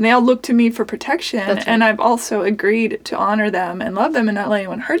course. And they all look to me for protection. That's right. And I've also agreed to honor them and love them and not let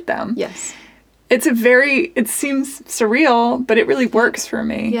anyone hurt them. Yes. It seems surreal, but it really works for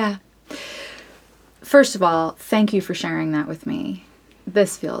me. Yeah. First of all, thank you for sharing that with me.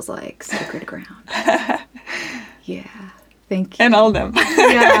 This feels like sacred ground. Yeah. Thank you. And all of them.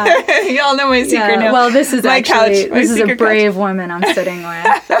 Yeah. Y'all know my secret now. Well, this is this is a brave couch. woman I'm sitting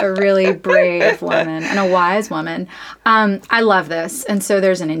with. A really brave woman and a wise woman. I love this. And so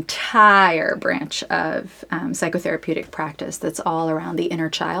there's an entire branch of psychotherapeutic practice that's all around the inner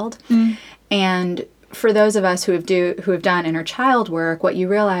child. And for those of us who have done inner child work, what you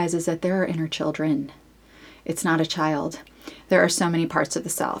realize is that there are inner children. It's not a child. There are so many parts of the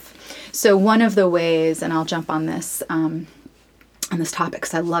self. So one of the ways, and I'll jump on this topic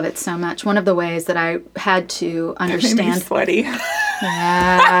because I love it so much. One of the ways that I had to understand. It made me sweaty.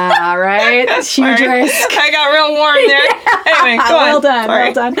 Yeah, right. Huge risk. I got real warm there. Anyway, go on. Well done. Sorry.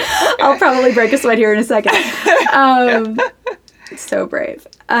 Well done. I'll probably break a sweat here in a second. So brave.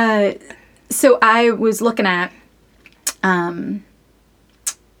 So I was looking at the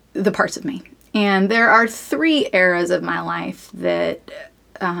parts of me. And there are 3 eras of my life that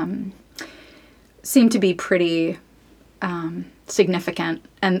seem to be pretty significant.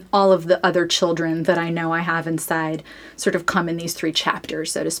 And all of the other children that I know I have inside sort of come in these 3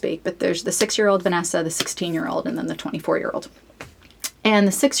 chapters, so to speak. But there's the 6-year-old Vanessa, the 16-year-old, and then the 24-year-old. And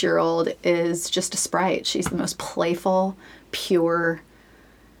the 6-year-old is just a sprite. She's the most playful, pure,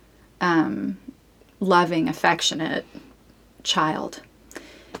 loving, affectionate child.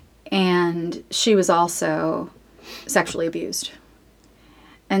 And she was also sexually abused.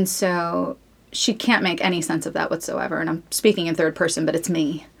 And so she can't make any sense of that whatsoever. And I'm speaking in third person, but it's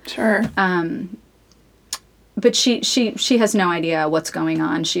me. Sure. But she has no idea what's going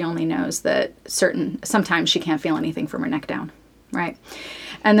on. She only knows that sometimes she can't feel anything from her neck down. Right.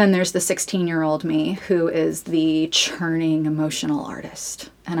 And then there's the 16-year-old me who is the churning emotional artist.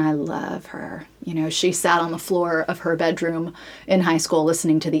 And I love her. You know, she sat on the floor of her bedroom in high school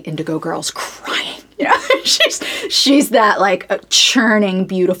listening to the Indigo Girls crying. You know, she's that like a churning,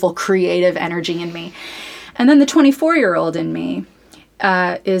 beautiful, creative energy in me. And then the 24-year-old in me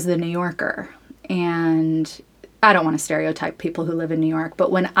is the New Yorker. And I don't want to stereotype people who live in New York,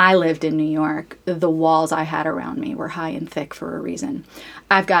 but when I lived in New York, the walls I had around me were high and thick for a reason.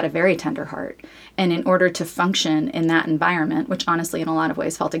 I've got a very tender heart. And in order to function in that environment, which honestly in a lot of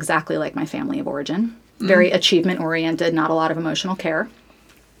ways felt exactly like my family of origin, very achievement-oriented, not a lot of emotional care,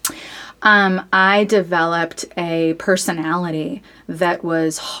 I developed a personality that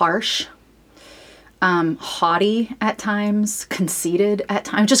was harsh, haughty at times, conceited at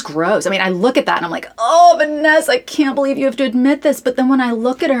times, just gross. I mean, I look at that and I'm like, oh, Vanessa, I can't believe you have to admit this. But then when I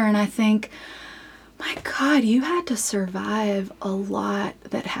look at her and I think, my God, you had to survive a lot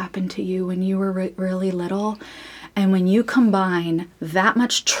that happened to you when you were really little. And when you combine that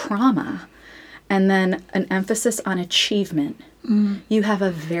much trauma and then an emphasis on achievement, you have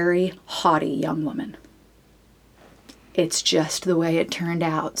a very haughty young woman. It's just the way it turned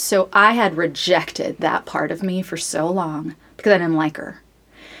out. So I had rejected that part of me for so long because I didn't like her.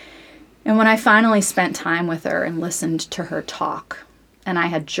 And when I finally spent time with her and listened to her talk, and I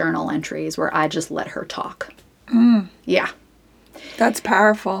had journal entries where I just let her talk. Yeah. That's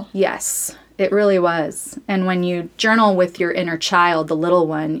powerful. Yes, it really was. And when you journal with your inner child, the little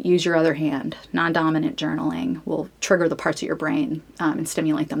one, use your other hand. Non-dominant journaling will trigger the parts of your brain and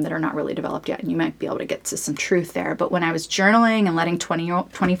stimulate them that are not really developed yet. And you might be able to get to some truth there. But when I was journaling and letting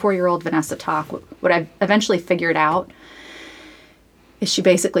 24-year-old Vanessa talk, what I eventually figured out is she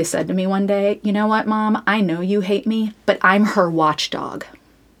basically said to me one day, you know what, Mom, I know you hate me, but I'm her watchdog.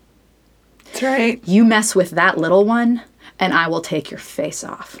 That's right. You mess with that little one, and I will take your face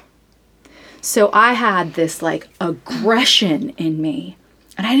off. So I had this like aggression in me,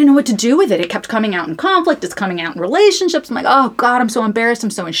 and I didn't know what to do with it. It kept coming out in conflict. It's coming out in relationships. I'm like, oh God, I'm so embarrassed. I'm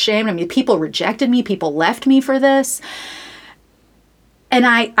so ashamed. I mean, people rejected me. People left me for this. And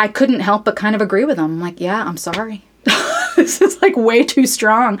I couldn't help but kind of agree with them. I'm like, yeah, I'm sorry. This is like way too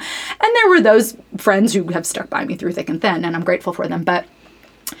strong. And there were those friends who have stuck by me through thick and thin, and I'm grateful for them. But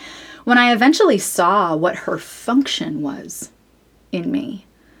when I eventually saw what her function was in me,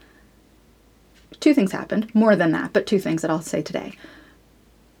 two things happened. More than that, but two things that I'll say today.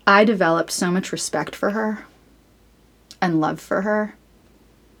 I developed so much respect for her and love for her.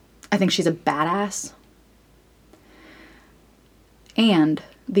 I think she's a badass. And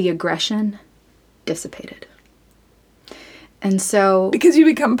the aggression dissipated. And so... Because you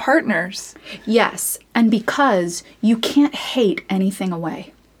become partners. Yes. And because you can't hate anything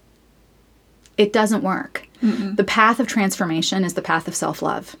away. It doesn't work. Mm-mm. The path of transformation is the path of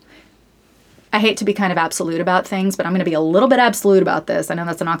self-love. I hate to be kind of absolute about things, but I'm going to be a little bit absolute about this. I know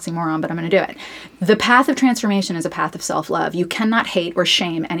that's an oxymoron, but I'm going to do it. The path of transformation is a path of self-love. You cannot hate or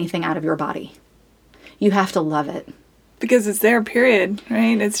shame anything out of your body. You have to love it. Because it's there, period,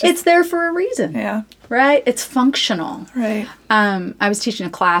 right? It's there for a reason. Yeah. Right? It's functional. Right. I was teaching a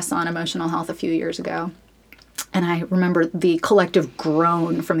class on emotional health a few years ago. And I remember the collective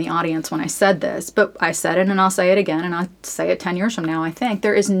groan from the audience when I said this. But I said it, and I'll say it again, and I'll say it 10 years from now, I think.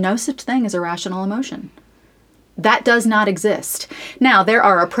 There is no such thing as irrational emotion. That does not exist. Now, there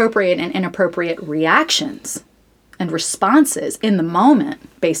are appropriate and inappropriate reactions and responses in the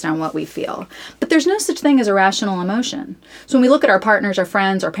moment based on what we feel. But there's no such thing as irrational emotion. So when we look at our partners, our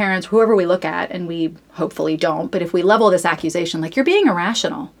friends, our parents, whoever we look at, and we hopefully don't, but if we level this accusation like, you're being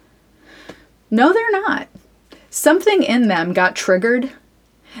irrational. No, they're not. Something in them got triggered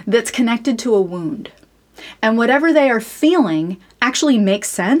that's connected to a wound. And whatever they are feeling actually makes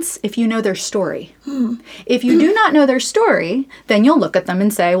sense if you know their story. If you do not know their story, then you'll look at them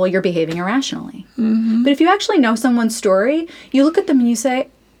and say, well, you're behaving irrationally. Mm-hmm. But if you actually know someone's story, you look at them and you say,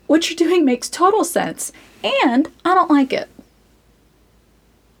 what you're doing makes total sense. And I don't like it.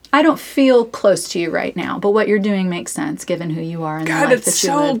 I don't feel close to you right now, but what you're doing makes sense given who you are and the life that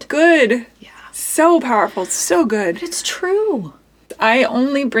you lived. God, it's so good. Yeah. So powerful. So good. But it's true. I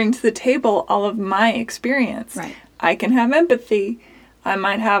only bring to the table all of my experience. Right. I can have empathy. I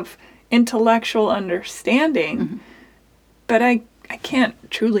might have intellectual understanding, mm-hmm. but I can't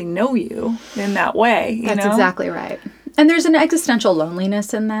truly know you in that way. That's exactly right. And there's an existential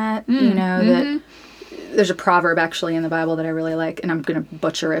loneliness in that, that there's a proverb actually in the Bible that I really like, and I'm going to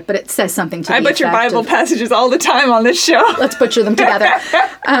butcher it, but it says something to the effect I butcher Bible passages all the time on this show. Let's butcher them together.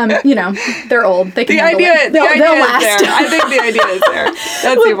 They're old. They can the handle idea, it. They'll last. Is there. I think the idea is there.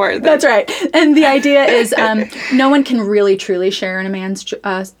 That's the word. That's right. And the idea is no one can really truly share in a man's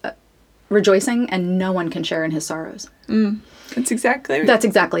rejoicing, and no one can share in his sorrows. That's exactly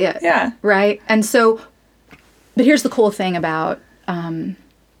it. Yeah. Right? And so, but here's the cool thing about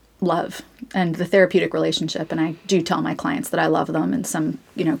love and the therapeutic relationship, and I do tell my clients that I love them, and some,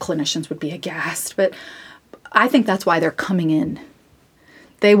 clinicians would be aghast, but I think that's why they're coming in.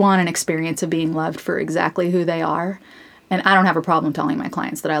 They want an experience of being loved for exactly who they are, and I don't have a problem telling my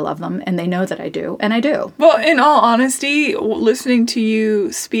clients that I love them, and they know that I do, and I do. Well, in all honesty, listening to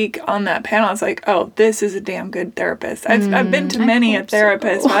you speak on that panel, I was like, oh, this is a damn good therapist. I've been to many a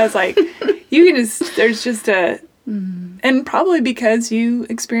therapist, but I was like, there's just a... And probably because you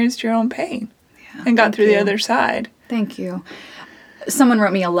experienced your own pain and got through the other side. Thank you. Someone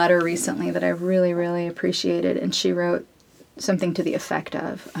wrote me a letter recently that I really, really appreciated, and she wrote something to the effect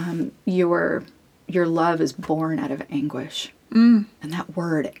of, your love is born out of anguish. And that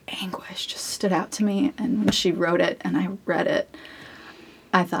word, anguish, just stood out to me. And when she wrote it and I read it,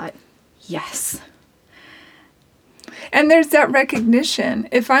 I thought, yes. And there's that recognition.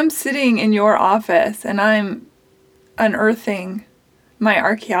 If I'm sitting in your office and I'm unearthing my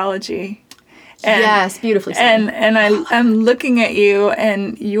archaeology. Yes, beautifully said. And I'm looking at you,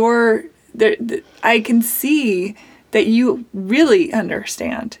 and I can see that you really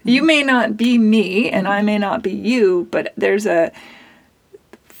understand. Mm-hmm. You may not be me, and I may not be you, but there's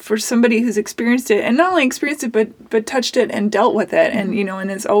for somebody who's experienced it, and not only experienced it, but touched it and dealt with it, and and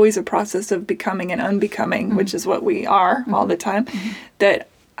it's always a process of becoming and unbecoming, which is what we are all the time. That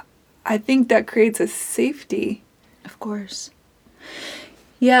I think that creates a safety. Of course.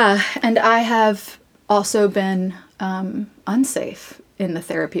 Yeah, and I have also been unsafe in the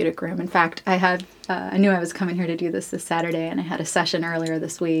therapeutic room. In fact, I knew I was coming here to do this Saturday, and I had a session earlier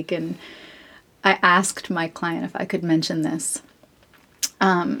this week, and I asked my client if I could mention this.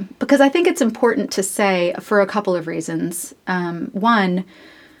 Because I think it's important to say for a couple of reasons. One,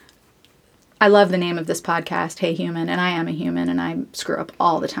 I love the name of this podcast, Hey Human, and I am a human, and I screw up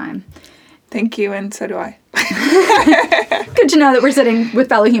all the time. Thank you, and so do I. Good to know that we're sitting with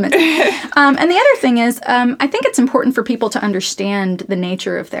fellow humans. And the other thing is, I think it's important for people to understand the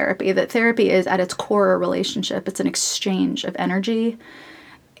nature of therapy, that therapy is at its core a relationship. It's an exchange of energy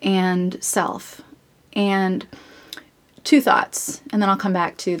and self. And two thoughts, and then I'll come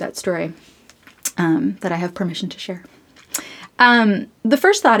back to that story that I have permission to share. The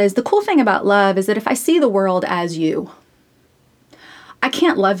first thought is, the cool thing about love is that if I see the world as you, I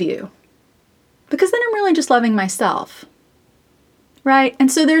can't love you. Because then I'm really just loving myself, right? And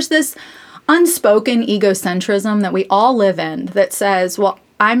so there's this unspoken egocentrism that we all live in that says, well,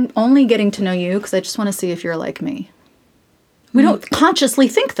 I'm only getting to know you because I just want to see if you're like me. We don't consciously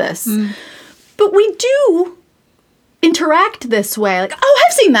think this, but we do interact this way. Like, oh,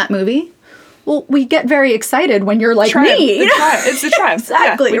 I've seen that movie. Well, we get very excited when you're like me. It's the tribe.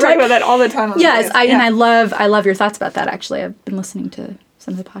 Exactly. Yeah, we talk about that all the time. Yes, and I love your thoughts about that, actually. I've been listening to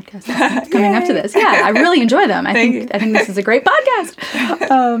some of the podcasts coming up to this. Yeah, I really enjoy them. I think this is a great podcast.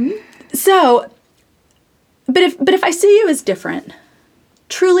 But if I see you as different,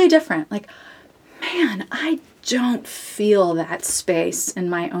 truly different, like, man, I don't feel that space in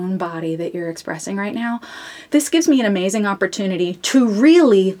my own body that you're expressing right now. This gives me an amazing opportunity to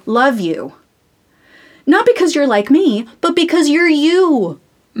really love you. Not because you're like me, but because you're you.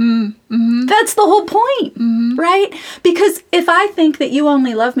 Mm-hmm. That's the whole point, right? Because if I think that you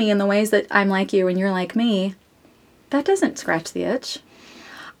only love me in the ways that I'm like you and you're like me, that doesn't scratch the itch.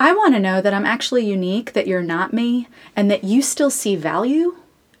 I want to know that I'm actually unique, that you're not me, and that you still see value,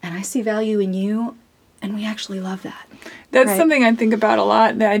 and I see value in you, and we actually love that. That's something I think about a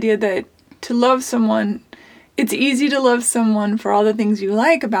lot, the idea that to love someone, it's easy to love someone for all the things you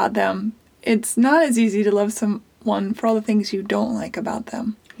like about them. It's not as easy to love someone for all the things you don't like about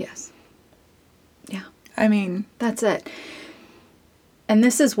them. Yes. Yeah. I mean, that's it. And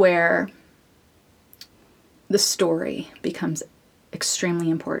this is where the story becomes extremely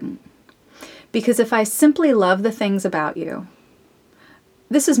important. Because if I simply love the things about you,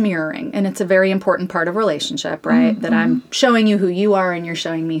 this is mirroring, and it's a very important part of relationship, right? Mm-hmm. That I'm showing you who you are and you're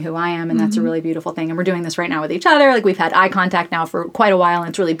showing me who I am, and that's a really beautiful thing. And we're doing this right now with each other. Like, we've had eye contact now for quite a while, and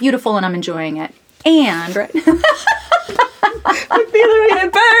it's really beautiful, and I'm enjoying it. And, right? It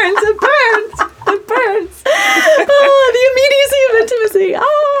burns. Oh, the immediacy of intimacy.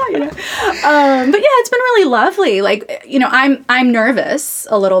 But yeah, it's been really lovely. Like, I'm nervous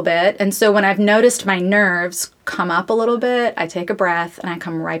a little bit. And so when I've noticed my nerves come up a little bit, I take a breath and I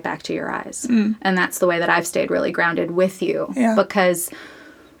come right back to your eyes. And that's the way that I've stayed really grounded with you. Yeah. Because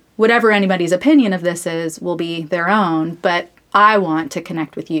whatever anybody's opinion of this is will be their own. But I want to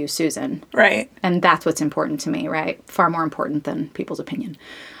connect with you, Susan. Right. And that's what's important to me, right? Far more important than people's opinion.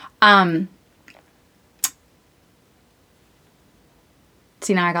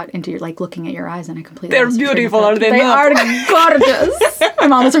 See, now I got into looking at your eyes and I completely They're beautiful, are they They not? are gorgeous. My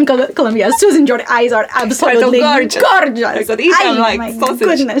mom is from Colombia. Susan Jordan's eyes are absolutely gorgeous. I could eat them like my sausage.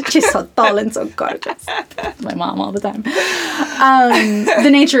 Goodness, she's so tall and so gorgeous. My mom all the time. The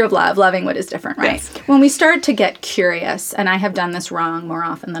nature of love, loving what is different, right? Yes. When we start to get curious, and I have done this wrong more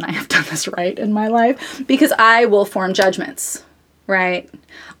often than I have done this right in my life, because I will form judgments, right?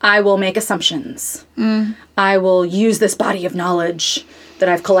 I will make assumptions. I will use this body of knowledge that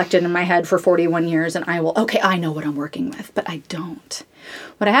I've collected in my head for 41 years, and I know what I'm working with, but I don't.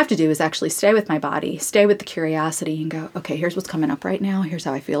 What I have to do is actually stay with my body, stay with the curiosity, and go, okay, here's what's coming up right now. Here's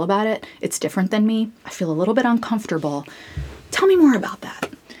how I feel about it. It's different than me. I feel a little bit uncomfortable. Tell me more about that.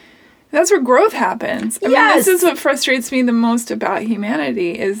 That's where growth happens. I Yes. mean, this is what frustrates me the most about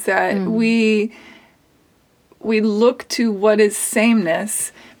humanity, is that we look to what is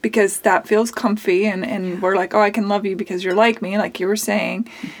sameness because that feels comfy, and we're like, oh, I can love you because you're like me, like you were saying.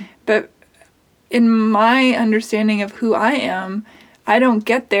 But in my understanding of who I am, I don't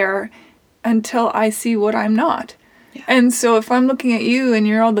get there until I see what I'm not. Yeah. And so if I'm looking at you and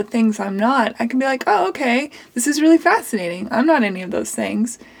you're all the things I'm not, I can be like, oh, okay, this is really fascinating. I'm not any of those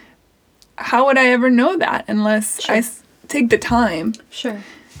things. How would I ever know that unless I take the time? Sure.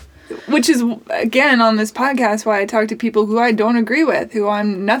 Which is, again, on this podcast, why I talk to people who I don't agree with, who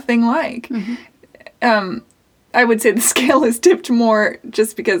I'm nothing like. I would say the scale is tipped more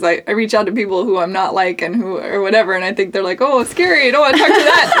just because I reach out to people who I'm not like and who, or whatever, and I think they're like, oh, scary, I don't want to talk to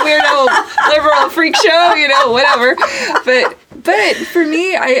that weirdo liberal freak show, whatever. But for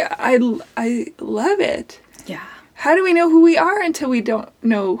me, I love it. Yeah. how do we know who we are until we don't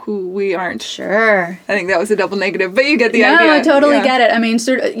know who we aren't? Sure. I think that was a double negative, but you get the idea. No, I totally get it. I mean,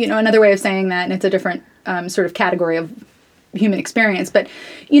 sort of, another way of saying that, and it's a different sort of category of human experience, but,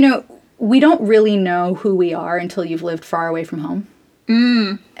 we don't really know who we are until you've lived far away from home.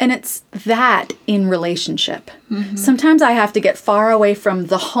 And it's that in relationship. Mm-hmm. Sometimes I have to get far away from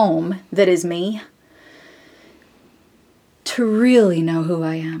the home that is me to really know who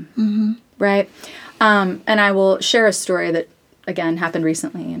I am. Mm-hmm. Right? And I will share a story that, again, happened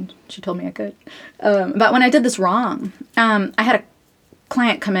recently, and she told me I could, about when I did this wrong. I had a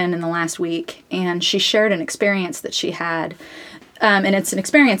client come in the last week, and she shared an experience that she had. And it's an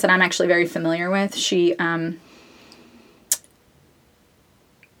experience that I'm actually very familiar with.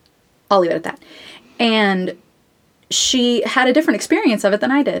 I'll leave it at that. And she had a different experience of it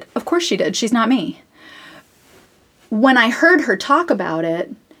than I did. Of course she did. She's not me. When I heard her talk about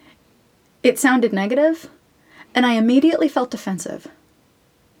it, it sounded negative, and I immediately felt defensive.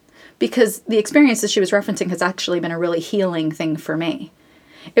 Because the experience that she was referencing has actually been a really healing thing for me.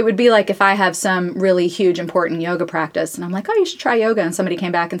 It would be like if I have some really huge, important yoga practice, and I'm like, oh, you should try yoga, and somebody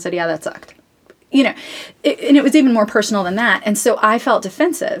came back and said, yeah, that sucked. And it was even more personal than that. And so I felt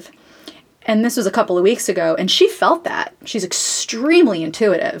defensive. And this was a couple of weeks ago, and she felt that. She's extremely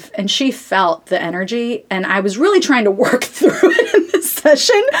intuitive, and she felt the energy, and I was really trying to work through it in this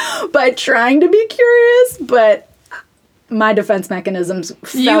session by trying to be curious, but my defense mechanisms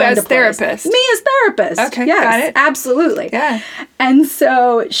fell you into as place. therapist. Me as therapist. Okay, yes, got it. Absolutely. Yeah. And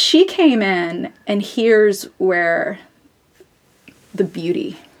so she came in, and here's where the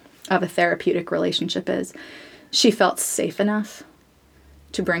beauty of a therapeutic relationship is. She felt safe enough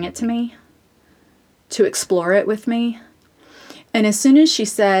to bring it to me, to explore it with me. And as soon as she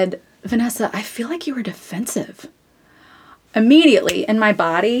said, Vanessa, I feel like you were defensive, immediately in my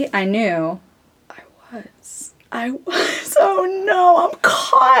body, I knew I was, oh no, I'm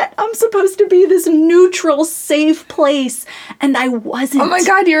caught. I'm supposed to be this neutral, safe place, and I wasn't. Oh my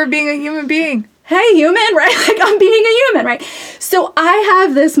God, you're being a human being. Hey, human, right? Like, I'm being a human, right? So I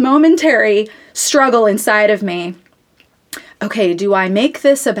have this momentary struggle inside of me. Okay, do I make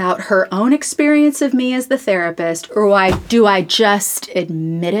this about her own experience of me as the therapist, or do I just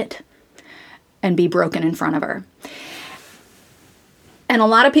admit it and be broken in front of her? And a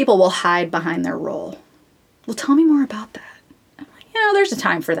lot of people will hide behind their role. Well, tell me more about that. I'm like, there's a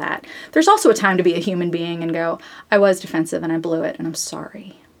time for that. There's also a time to be a human being and go, I was defensive and I blew it and I'm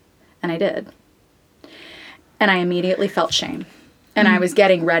sorry. And I did. And I immediately felt shame. And I was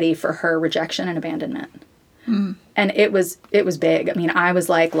getting ready for her rejection and abandonment. And it was big. I mean, I was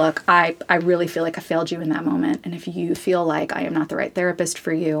like, look, I really feel like I failed you in that moment. And if you feel like I am not the right therapist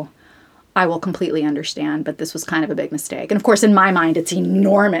for you, I will completely understand. But this was kind of a big mistake. And of course, in my mind, it's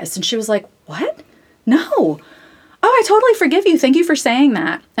enormous. And she was like, what? No. Oh, I totally forgive you. Thank you for saying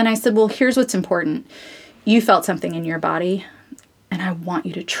that. And I said, well, here's what's important. You felt something in your body, and I want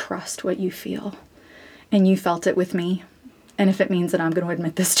you to trust what you feel. And you felt it with me. And if it means that I'm going to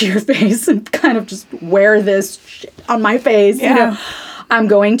admit this to your face and kind of just wear this shit on my face, I'm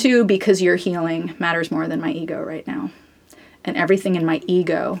going to, because your healing matters more than my ego right now. And everything in my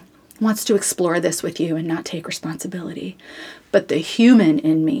ego wants to explore this with you and not take responsibility. But the human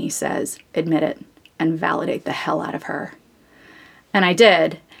in me says, admit it and validate the hell out of her. And I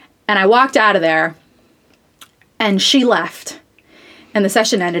did. And I walked out of there, and she left. And the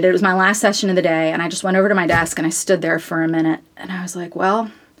session ended. It was my last session of the day. And I just went over to my desk and I stood there for a minute. And I was like, well,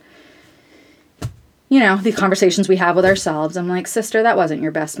 the conversations we have with ourselves. I'm like, sister, that wasn't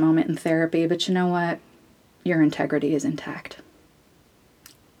your best moment in therapy. But you know what? Your integrity is intact.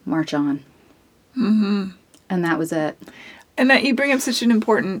 March on. Mm-hmm. And that was it. And that you bring up such an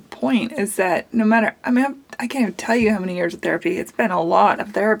important point is that no matter, I can't even tell you how many years of therapy. It's been a lot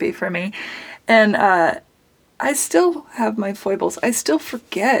of therapy for me. And, I still have my foibles. I still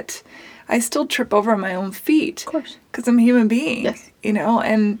forget. I still trip over my own feet. Of course. Because I'm a human being. Yes.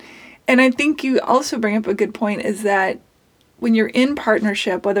 And I think you also bring up a good point is that when you're in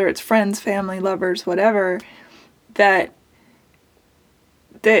partnership, whether it's friends, family, lovers, whatever, that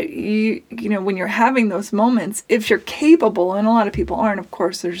you when you're having those moments, if you're capable, and a lot of people aren't, of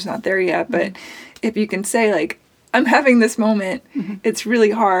course, they're just not there yet, but if you can say, like, I'm having this moment, it's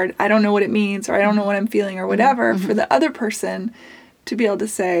really hard, I don't know what it means, or I don't know what I'm feeling, or whatever, for the other person to be able to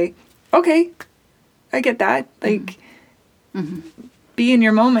say, okay, I get that, like, be in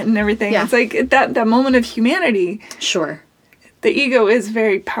your moment and everything. Yeah. It's like that moment of humanity. Sure. The ego is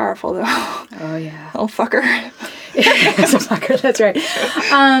very powerful, though. Oh, yeah. Oh, fucker. It's a fucker, that's right.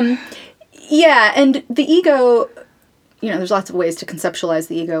 Yeah, and the ego, there's lots of ways to conceptualize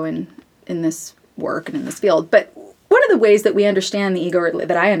the ego in this work and in this field, but one of the ways that we understand the ego, or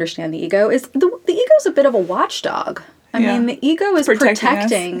that I understand the ego, is the ego is a bit of a watchdog. I mean, the ego is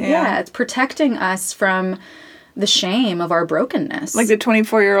protecting. It's protecting us from the shame of our brokenness. Like the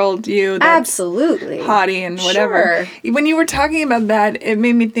 24-year-old you. That's absolutely haughty and whatever. Sure. When you were talking about that, it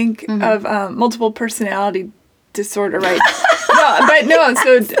made me think of multiple personality disorder, right?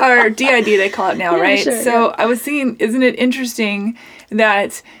 So our DID they call it now, right? Sure, so I was thinking, isn't it interesting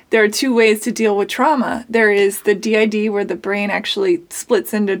that there are two ways to deal with trauma? There is the DID where the brain actually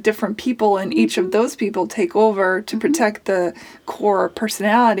splits into different people, and each of those people take over to protect the core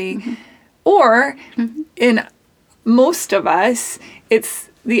personality. Or in most of us, it's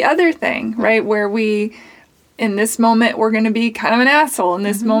the other thing, right? Where in this moment, we're going to be kind of an asshole. In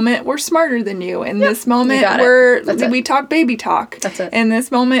this moment, we're smarter than you. In this moment, we talk baby talk. That's it. In this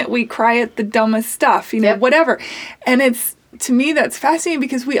moment, we cry at the dumbest stuff, whatever. And to me, that's fascinating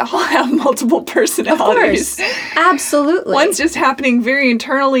because we all have multiple personalities. Of course. Absolutely. One's just happening very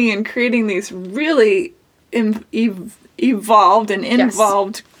internally and creating these really evolved and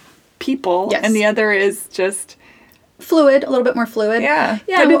involved people. Yes. And the other is just... fluid, a little bit more fluid. Yeah.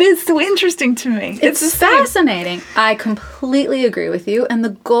 But it is so interesting to me. It's fascinating. I completely agree with you. And the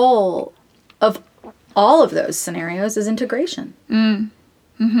goal of all of those scenarios is integration.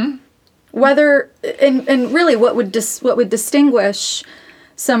 Whether, and really what would distinguish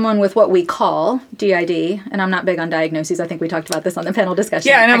someone with what we call DID, and I'm not big on diagnoses. I think we talked about this on the panel discussion.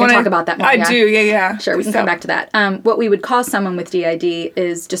 Yeah, and I can talk about that more. I do, yeah. Sure, we can come back to that. What we would call someone with DID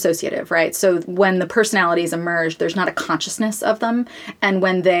is dissociative, right? So when the personalities emerge, there's not a consciousness of them, and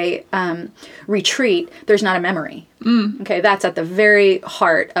when they retreat, there's not a memory. Okay, that's at the very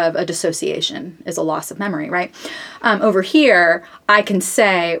heart of a dissociation, is a loss of memory, right? Over here, I can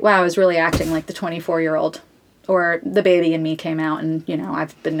say, wow, I was really acting like the 24-year-old. Or the baby in me came out, and,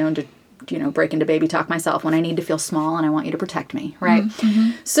 I've been known to, break into baby talk myself when I need to feel small and I want you to protect me, right?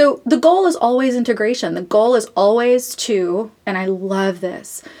 So the goal is always integration. The goal is always to, and I love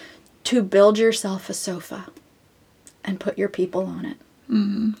this, to build yourself a sofa and put your people on it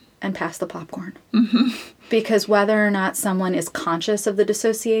and pass the popcorn. Because whether or not someone is conscious of the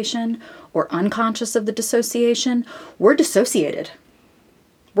dissociation or unconscious of the dissociation, we're dissociated.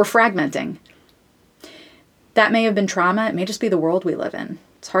 We're fragmenting. That may have been trauma. It may just be the world we live in.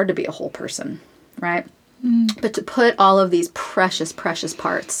 It's hard to be a whole person, right? But to put all of these precious, precious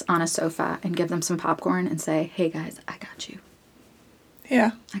parts on a sofa and give them some popcorn and say, hey guys, I got you.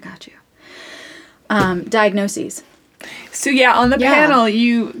 Yeah. I got you. Diagnoses. So on the panel,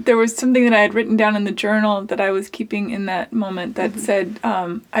 there was something that I had written down in the journal that I was keeping in that moment that said,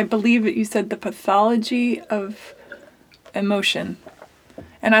 I believe that you said the pathology of emotion.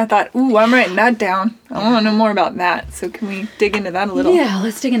 And I thought, I'm writing that down. I want to know more about that. So can we dig into that a little? Yeah,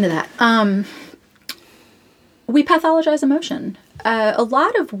 let's dig into that. We pathologize emotion. A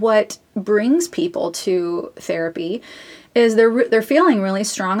lot of what brings people to therapy is they're feeling really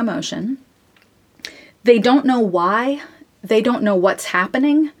strong emotion. They don't know why. They don't know what's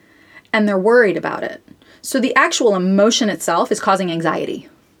happening. And they're worried about it. So the actual emotion itself is causing anxiety.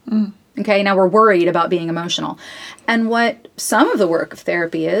 Okay, now we're worried about being emotional. And what some of the work of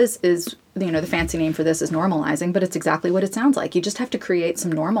therapy is, the fancy name for this is normalizing, but it's exactly what it sounds like. You just have to create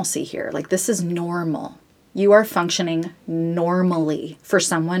some normalcy here. Like, this is normal. You are functioning normally for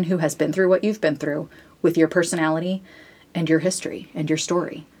someone who has been through what you've been through with your personality and your history and your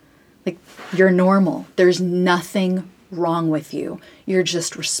story. Like, you're normal. There's nothing wrong with you. You're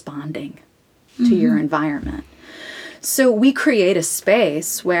just responding to your environment. So we create a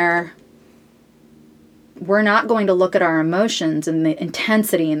space where we're not going to look at our emotions and the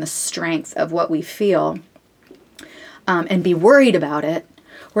intensity and the strength of what we feel and be worried about it.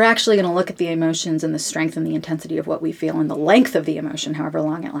 We're actually going to look at the emotions and the strength and the intensity of what we feel and the length of the emotion, however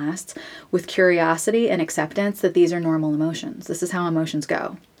long it lasts, with curiosity and acceptance that these are normal emotions. This is how emotions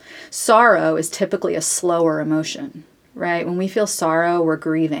go. Sorrow is typically a slower emotion, right? When we feel sorrow, we're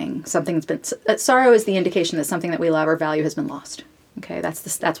grieving. Sorrow is the indication that something that we love or value has been lost. Okay,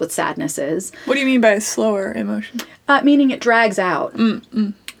 that's what sadness is. What do you mean by a slower emotion? Meaning it drags out.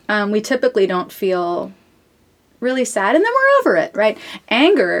 We typically don't feel really sad, and then we're over it, right?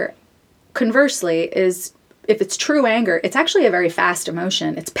 Anger, conversely, is, if it's true anger, it's actually a very fast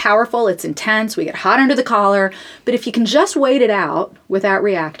emotion. It's powerful, it's intense, we get hot under the collar, but if you can just wait it out without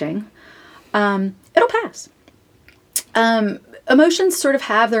reacting, it'll pass. Emotions sort of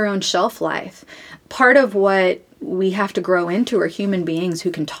have their own shelf life. Part of what we have to grow into are human beings who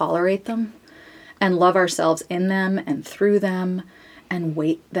can tolerate them and love ourselves in them and through them and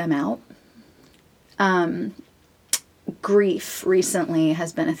wait them out. Grief recently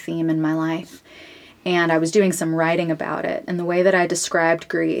has been a theme in my life. And I was doing some writing about it. And the way that I described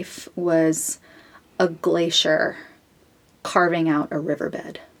grief was a glacier carving out a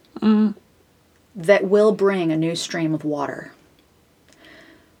riverbed that will bring a new stream of water.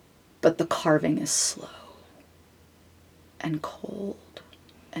 But the carving is slow and cold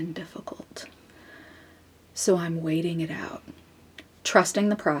and difficult. So I'm waiting it out, trusting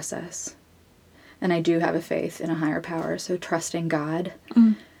the process. And I do have a faith in a higher power, so trusting God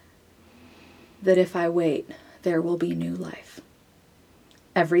that if I wait, there will be new life.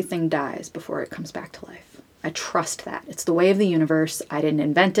 Everything dies before it comes back to life. I trust that. It's the way of the universe. I didn't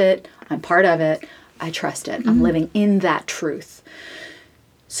invent it. I'm part of it. I trust it. I'm living in that truth.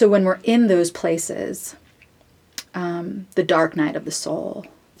 So when we're in those places, the dark night of the soul,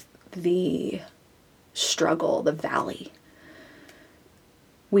 the struggle, the valley,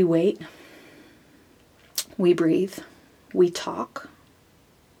 we wait, we breathe, we talk,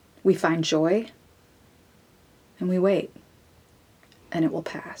 we find joy, and we wait, and it will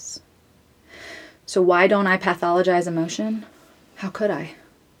pass. So why don't I pathologize emotion? How could I?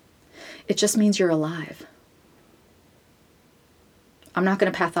 It just means you're alive. I'm not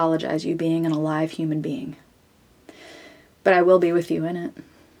going to pathologize you being an alive human being, but I will be with you in it.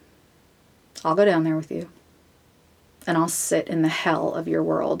 I'll go down there with you, and I'll sit in the hell of your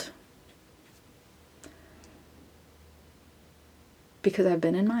world because I've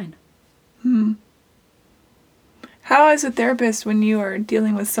been in mine. How, as a therapist, when you are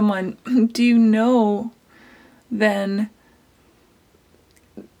dealing with someone, do you know then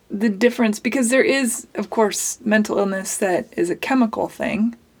the difference? Because there is, of course, mental illness that is a chemical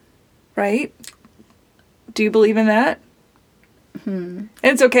thing, right? Do you believe in that?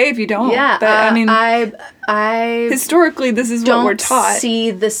 It's okay if you don't. Yeah, but I mean, I historically, this is what we're taught. Don't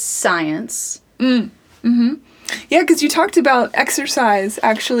see the science. Yeah, because you talked about exercise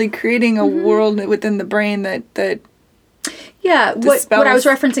actually creating a world within the brain that Yeah, what dispels. I was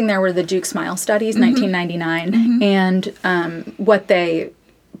referencing there were the Duke Smile studies, 1999, and what they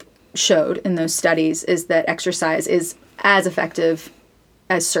showed in those studies is that exercise is as effective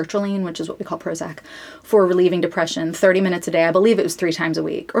as sertraline, which is what we call Prozac, for relieving depression, 30 minutes a day. I believe it was 3 times a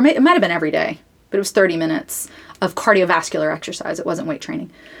week, or it might have been every day, but it was 30 minutes of cardiovascular exercise. It wasn't weight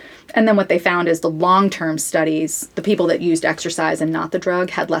training. And then what they found is the long-term studies, the people that used exercise and not the drug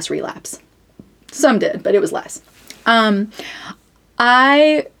had less relapse. Some did, but it was less.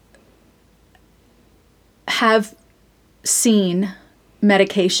 I have seen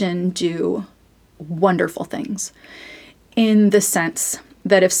medication do wonderful things in the sense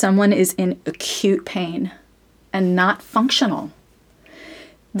that if someone is in acute pain and not functional,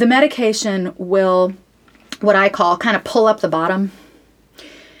 the medication will, what I call, kind of pull up the bottom.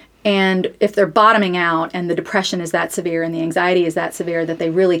 And if they're bottoming out and the depression is that severe and the anxiety is that severe that they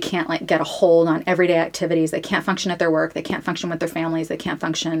really can't get a hold on everyday activities, they can't function at their work, they can't function with their families, they can't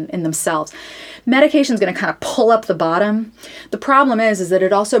function in themselves, medication is going to kind of pull up the bottom. The problem is that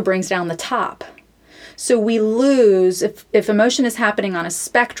it also brings down the top. So we lose, if emotion is happening on a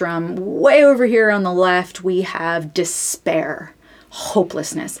spectrum, way over here on the left, we have despair,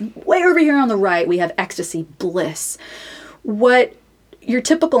 hopelessness. Way over here on the right, we have ecstasy, bliss. What your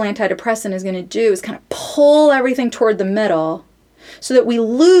typical antidepressant is going to do is kind of pull everything toward the middle so that we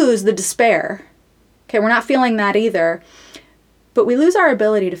lose the despair. Okay, we're not feeling that either, but we lose our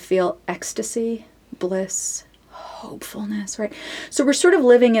ability to feel ecstasy, bliss, hopefulness, right? So we're sort of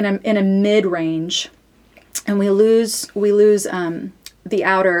living in a mid-range, and we lose the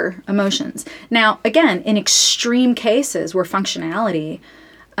outer emotions. Now, again, in extreme cases where functionality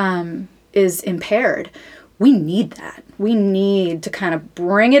is impaired, we need that. We need to kind of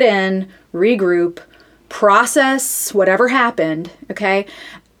bring it in, regroup, process whatever happened, okay?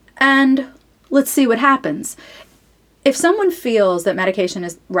 And let's see what happens. If someone feels that medication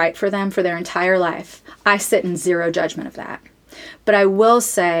is right for them for their entire life, I sit in zero judgment of that. But I will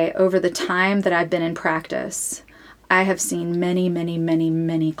say, over the time that I've been in practice, I have seen many, many, many,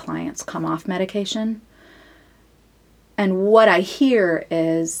 many clients come off medication. And what I hear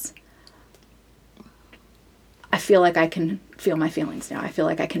is, I feel like I can feel my feelings now. I feel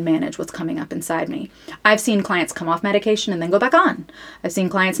like I can manage what's coming up inside me. I've seen clients come off medication and then go back on. I've seen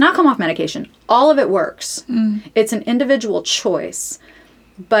clients not come off medication. All of it works. It's an individual choice.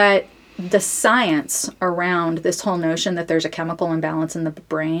 But the science around this whole notion that there's a chemical imbalance in the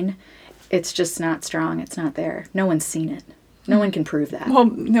brain, it's just not strong. It's not there. No one's seen it. No one can prove that. Well,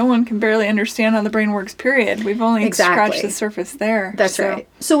 no one can barely understand how the brain works, period. We've only scratched the surface there. That's right.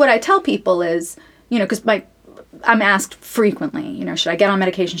 So what I tell people is, because I'm asked frequently, should I get on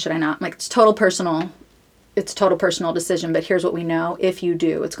medication? Should I not? I'm like, it's total personal it's a total personal decision, but here's what we know. If you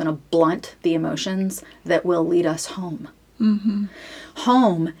do, it's going to blunt the emotions that will lead us home.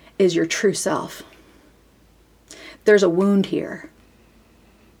 Home is your true self. There's a wound here.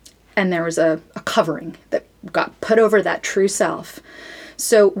 And there was a covering that got put over that true self.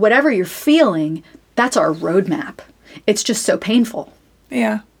 So whatever you're feeling, that's our roadmap. It's just so painful.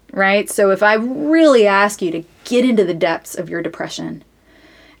 Yeah. Right? So if I really ask you to get into the depths of your depression,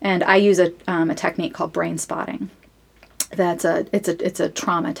 and I use a technique called brain spotting. It's a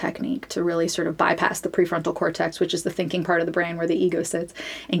trauma technique to really sort of bypass the prefrontal cortex, which is the thinking part of the brain where the ego sits,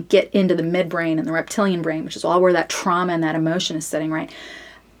 and get into the midbrain and the reptilian brain, which is all where that trauma and that emotion is sitting, right?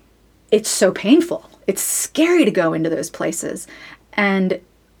 It's so painful. It's scary to go into those places. And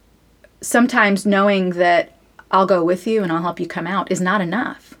sometimes knowing that I'll go with you and I'll help you come out is not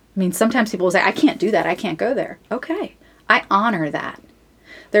enough. I mean, sometimes people will say, I can't do that. I can't go there. Okay. I honor that.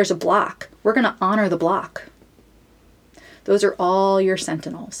 There's a block. We're going to honor the block. Those are all your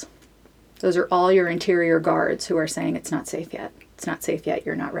sentinels. Those are all your interior guards who are saying it's not safe yet. It's not safe yet.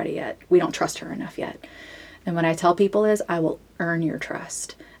 You're not ready yet. We don't trust her enough yet. And what I tell people is I will earn your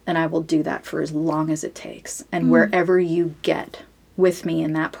trust. And I will do that for as long as it takes. And wherever you get with me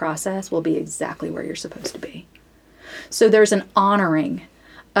in that process will be exactly where you're supposed to be. So there's an honoring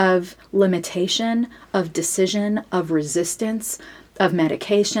of limitation, of decision, of resistance, of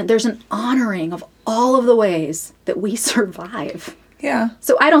medication. There's an honoring of all of the ways that we survive. Yeah.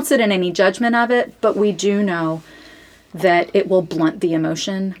 So I don't sit in any judgment of it, but we do know that it will blunt the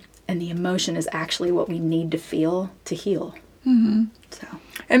emotion. And the emotion is actually what we need to feel to heal. So.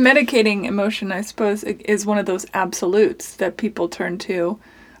 And medicating emotion, I suppose, is one of those absolutes that people turn to.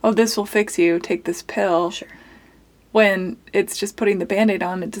 Oh, this will fix you. Take this pill. Sure. When it's just putting the Band-Aid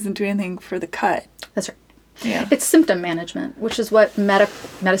on, it doesn't do anything for the cut. That's right. Yeah. It's symptom management, which is what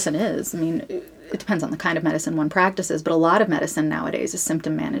medicine is. I mean, it depends on the kind of medicine one practices, but a lot of medicine nowadays is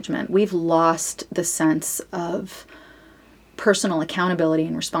symptom management. We've lost the sense of personal accountability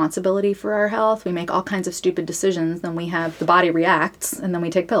and responsibility for our health. We make all kinds of stupid decisions, then the body reacts, and then we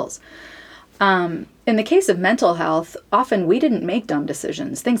take pills. In the case of mental health, often we didn't make dumb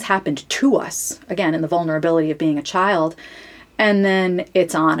decisions. Things happened to us, again, in the vulnerability of being a child, and then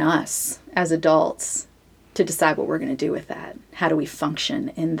it's on us as adults to decide what we're going to do with that. How do we function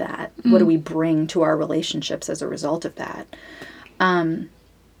in that? What do we bring to our relationships as a result of that?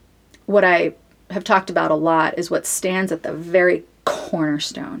 What I have talked about a lot is what stands at the very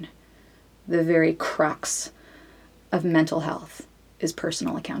cornerstone, the very crux of mental health is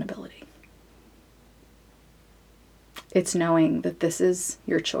personal accountability. It's knowing that this is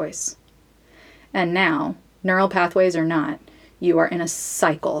your choice. And now, neural pathways or not, you are in a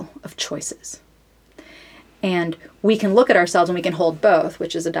cycle of choices. And we can look at ourselves and we can hold both,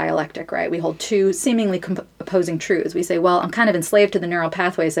 which is a dialectic, right? We hold two seemingly opposing truths. We say, well, I'm kind of enslaved to the neural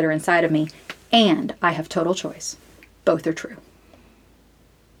pathways that are inside of me, and I have total choice. Both are true.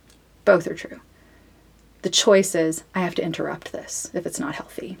 Both are true. The choice is I have to interrupt this if it's not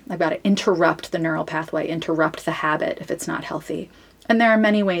healthy. I've got to interrupt the neural pathway, interrupt the habit if it's not healthy. And there are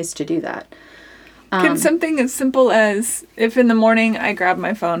many ways to do that. Can something as simple as if in the morning I grab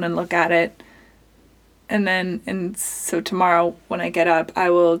my phone and look at it, and so tomorrow when I get up, I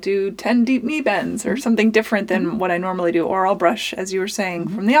will do 10 deep knee bends or something different than what I normally do. Or I'll brush, as you were saying,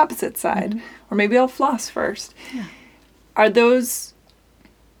 from the opposite side. Or maybe I'll floss first. Yeah.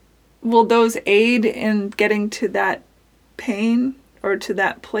 Will those aid in getting to that pain or to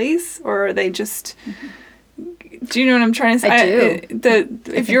that place? Or are they just... Do you know what I'm trying to say? I do.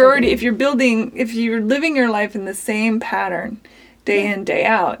 If you're living your life in the same pattern, day in, day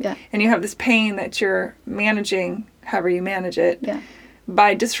out. Yeah. And you have this pain that you're managing, however you manage it, yeah.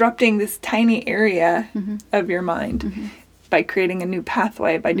 by disrupting this tiny area of your mind, by creating a new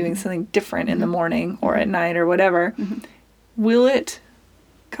pathway, by doing something different in the morning or at night or whatever, will it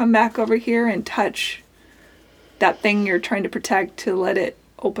come back over here and touch that thing you're trying to protect to let it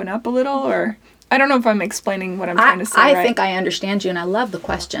open up a little? Or I don't know if I'm explaining what I'm trying to say. I think I understand you, and I love the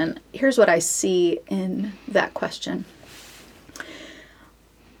question. Here's what I see in that question.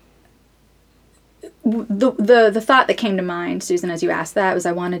 The thought that came to mind, Susan, as you asked that, was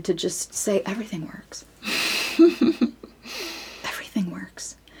I wanted to just say everything works. Everything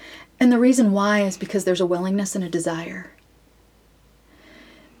works. And the reason why is because there's a willingness and a desire.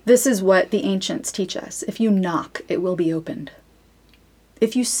 This is what the ancients teach us. If you knock, it will be opened.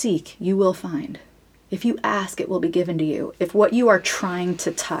 If you seek, you will find. If you ask, it will be given to you. If what you are trying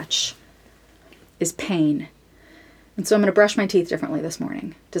to touch is pain. And so I'm going to brush my teeth differently this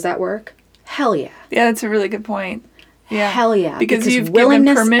morning. Does that work? Hell yeah. Yeah, that's a really good point. Hell yeah. Because you've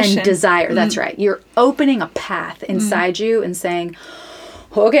willingness given permission. and desire. That's right. You're opening a path inside you and saying,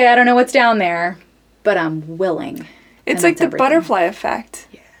 okay, I don't know what's down there, but I'm willing. It's like the butterfly effect.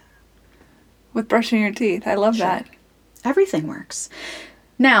 Yeah. With brushing your teeth. I love that. Everything works.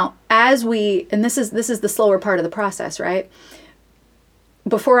 Now, and this is the slower part of the process, right?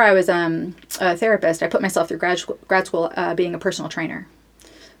 Before I was a therapist, I put myself through grad school being a personal trainer.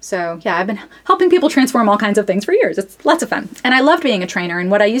 So yeah, I've been helping people transform all kinds of things for years. It's lots of fun. And I loved being a trainer. And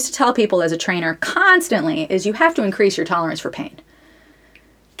what I used to tell people as a trainer constantly is you have to increase your tolerance for pain.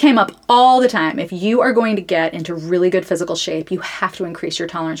 Came up all the time. If you are going to get into really good physical shape, you have to increase your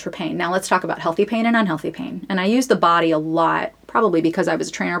tolerance for pain. Now let's talk about healthy pain and unhealthy pain. And I use the body a lot, probably because I was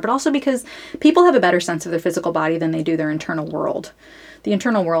a trainer, but also because people have a better sense of their physical body than they do their internal world. The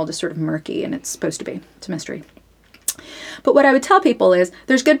internal world is sort of murky, and it's supposed to be. It's a mystery. But what I would tell people is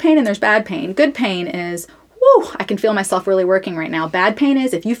there's good pain and there's bad pain. Good pain is, whoo, I can feel myself really working right now. Bad pain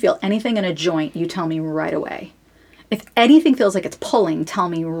is if you feel anything in a joint, you tell me right away. If anything feels like it's pulling, tell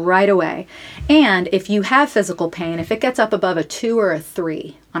me right away. And if you have physical pain, if it gets up above a 2 or a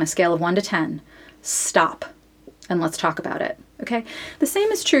 3 on a scale of 1 to 10, stop and let's talk about it, okay? The same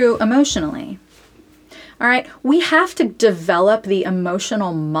is true emotionally, all right? We have to develop the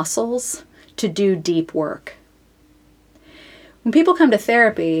emotional muscles to do deep work. When people come to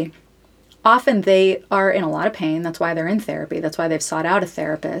therapy, often they are in a lot of pain. That's why they're in therapy. That's why they've sought out a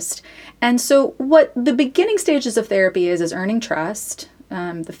therapist. And so what the beginning stages of therapy is earning trust.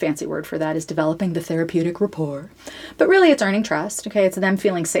 The fancy word for that is developing the therapeutic rapport. But really it's earning trust. Okay, it's them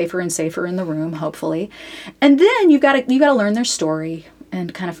feeling safer and safer in the room, hopefully. And then you got to learn their story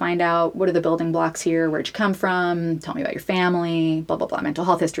and kind of find out what are the building blocks here, where'd you come from, tell me about your family, blah, blah, blah, mental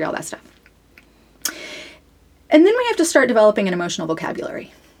health history, all that stuff. And then we have to start developing an emotional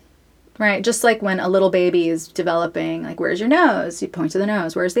vocabulary. Right? Just like when a little baby is developing, like, where's your nose? You point to the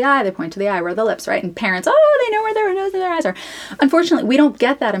nose. Where's the eye? They point to the eye. Where are the lips, right? And parents, they know where their nose and their eyes are. Unfortunately, we don't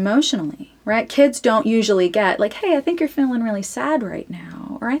get that emotionally, right? Kids don't usually get like, hey, I think you're feeling really sad right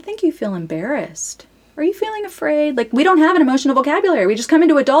now. Or I think you feel embarrassed. Are you feeling afraid? Like, we don't have an emotional vocabulary. We just come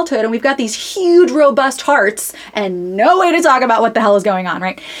into adulthood and we've got these huge, robust hearts and no way to talk about what the hell is going on,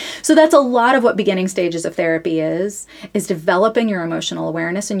 right? So that's a lot of what beginning stages of therapy is developing your emotional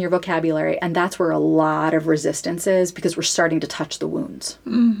awareness and your vocabulary. And that's where a lot of resistance is because we're starting to touch the wounds.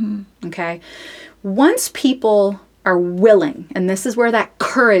 Mm-hmm. Okay? Once people are willing, and this is where that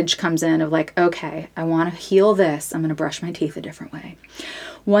courage comes in of like, okay, I want to heal this. I'm going to brush my teeth a different way.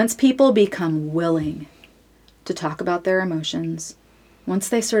 Once people become willing to talk about their emotions, once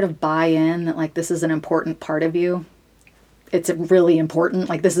they sort of buy in that like this is an important part of you, it's really important,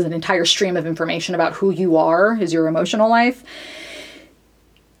 like this is an entire stream of information about who you are, is your emotional life,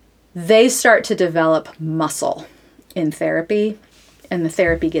 they start to develop muscle in therapy, and the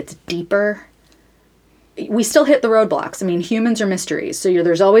therapy gets deeper. We still hit the roadblocks. I mean, humans are mysteries. So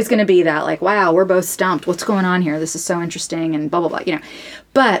there's always going to be that like, wow, we're both stumped. What's going on here? This is so interesting and blah, blah, blah,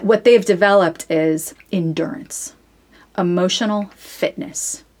 But what they've developed is endurance, emotional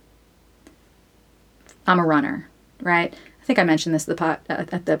fitness. I'm a runner, right? I think I mentioned this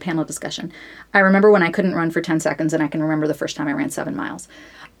at the panel discussion. I remember when I couldn't run for 10 seconds, and I can remember the first time I ran 7 miles.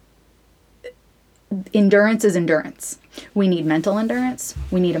 Endurance is endurance. We need mental endurance,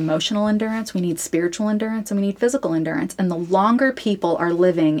 we need emotional endurance, we need spiritual endurance, and we need physical endurance. And the longer people are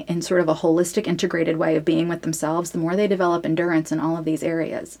living in sort of a holistic, integrated way of being with themselves, the more they develop endurance in all of these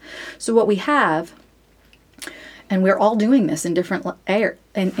areas. So what we have, and we're all doing this in different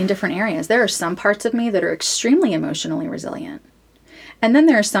in different areas. There are some parts of me that are extremely emotionally resilient. And then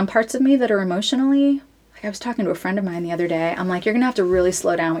there are some parts of me that are emotionally, I was talking to a friend of mine the other day. I'm like, you're going to have to really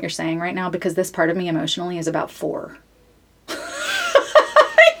slow down what you're saying right now because this part of me emotionally is about 4.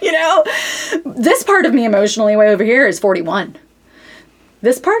 This part of me emotionally way over here is 41.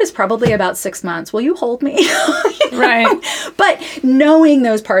 This part is probably about 6 months. Will you hold me? Right. But knowing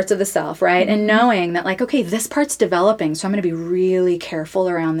those parts of the self, right? And knowing that like, okay, this part's developing. So I'm going to be really careful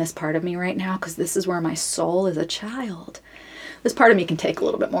around this part of me right now because this is where my soul is a child. This part of me can take a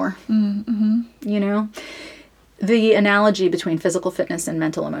little bit more. Mm-hmm. The analogy between physical fitness and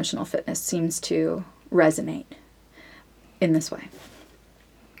mental emotional fitness seems to resonate in this way.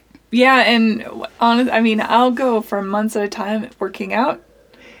 Yeah, and I'll go for months at a time working out,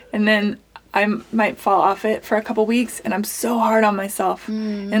 and then I might fall off it for a couple weeks, and I'm so hard on myself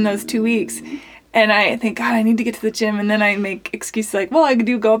in those 2 weeks. And I think, God, I need to get to the gym. And then I make excuses like, well, I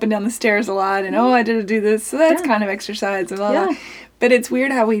do go up and down the stairs a lot. And, I did do this. So that's kind of exercise. And blah, blah. But it's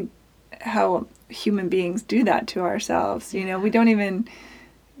weird how human beings do that to ourselves. We don't even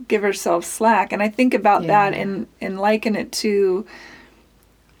give ourselves slack. And I think about that and liken it to,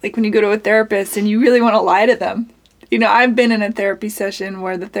 like, when you go to a therapist and you really want to lie to them. You know, I've been in a therapy session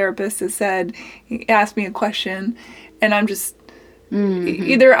where the therapist has said, he asked me a question, and I'm just,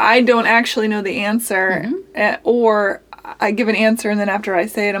 either I don't actually know the answer, or I give an answer, and then after I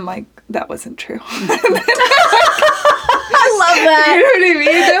say it, I'm like, that wasn't true. I love that. You know what I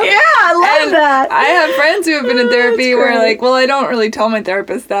mean? Yeah, I love that. I have friends who have been in therapy where, like, well, I don't really tell my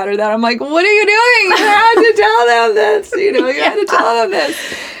therapist that or that. I'm like, what are you doing? You had to tell them this. You know, you had to tell them this.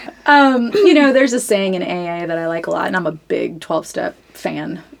 You know, there's a saying in AA that I like a lot, and I'm a big 12-step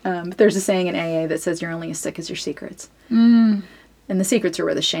fan. But there's a saying in AA that says you're only as sick as your secrets. And the secrets are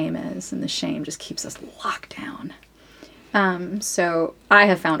where the shame is, and the shame just keeps us locked down. So I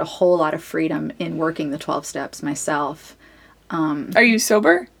have found a whole lot of freedom in working the 12 steps myself. Are you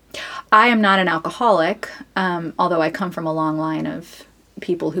sober? I am not an alcoholic, although I come from a long line of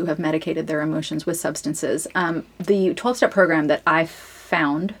people who have medicated their emotions with substances. The 12-step program that I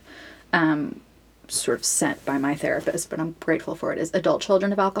found, sort of sent by my therapist, but I'm grateful for it, is Adult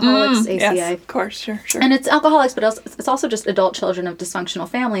Children of Alcoholics, ACA. Yes, of course, sure. And it's alcoholics, but it's also just adult children of dysfunctional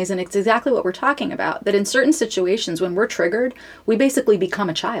families, and it's exactly what we're talking about, that in certain situations when we're triggered, we basically become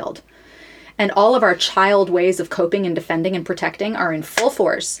a child. And all of our child ways of coping and defending and protecting are in full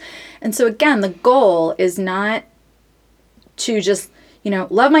force. And so again, the goal is not to just,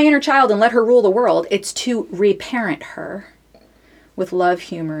 love my inner child and let her rule the world. It's to reparent her with love,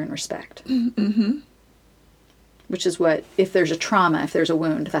 humor, and respect. Mm-hmm. Which is what, if there's a trauma, if there's a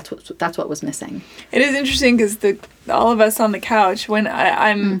wound, that's what was missing. It is interesting because all of us on the couch, when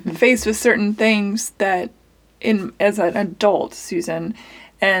I'm faced with certain things that, as an adult, Susan,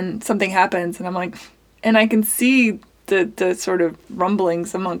 and something happens, and I'm like, and I can see the sort of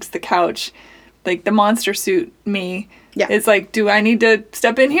rumblings amongst the couch, like the monster suit me. Yeah. It's like, do I need to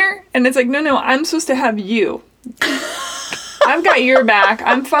step in here? And it's like, no, I'm supposed to have you. I've got your back.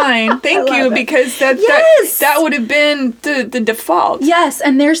 I'm fine. Thank you, because that would have been the default. Yes,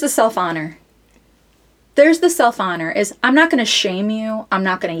 and there's the self-honor. There's the self-honor is, I'm not going to shame you. I'm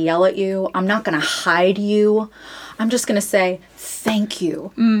not going to yell at you. I'm not going to hide you. I'm just going to say, thank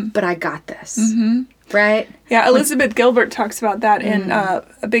you, but I got this. Mm-hmm. Right? Yeah, Elizabeth Gilbert talks about that in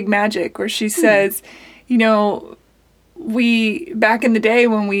A Big Magic, where she says, we, back in the day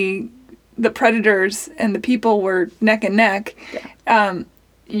when the predators and the people were neck and neck,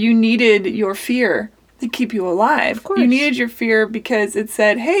 you needed your fear to keep you alive. Of course. You needed your fear because it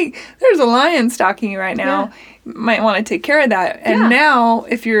said, hey, there's a lion stalking you right now. Yeah. You might want to take care of that. And now,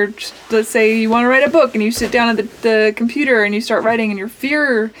 if you're, let's say you want to write a book and you sit down at the computer and you start writing and your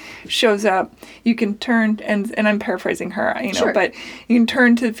fear shows up, you can turn, and I'm paraphrasing her, sure. But you can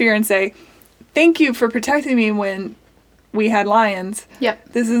turn to fear and say, thank you for protecting me when we had lions.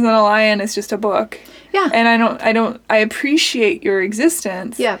 Yep. This isn't a lion, it's just a book. Yeah. And I appreciate your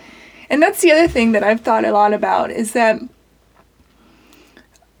existence. Yeah. And that's the other thing that I've thought a lot about, is that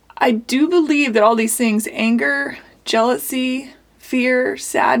I do believe that all these things, anger, jealousy, fear,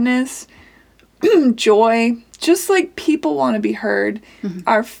 sadness, joy, just like people want to be heard,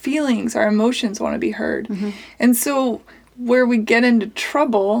 our feelings, our emotions want to be heard. Mm-hmm. And so where we get into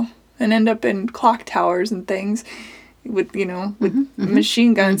trouble and end up in clock towers and things with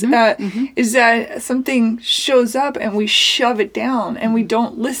machine guns, is that something shows up and we shove it down and we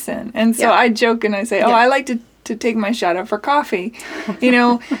don't listen. And so I joke and I say, I like to take my shadow for coffee.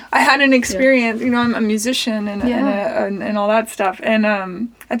 I had an experience, I'm a musician and all that stuff. And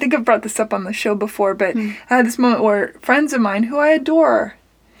I think I've brought this up on the show before, but I had this moment where friends of mine who I adore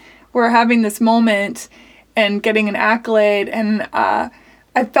were having this moment and getting an accolade, and I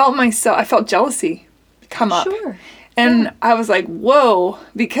felt jealousy come up. Sure. And I was like, whoa,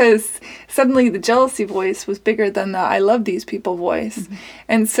 because suddenly the jealousy voice was bigger than the I love these people voice. Mm-hmm.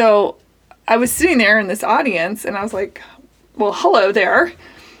 And so I was sitting there in this audience and I was like, well, hello there.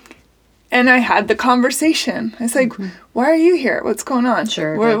 And I had the conversation. I was like, why are you here? What's going on?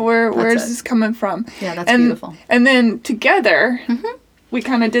 Sure. Where's this coming from? Yeah, that's beautiful. And then together, we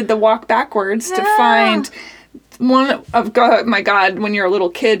kind of did the walk backwards to find one of God. My God, when you're a little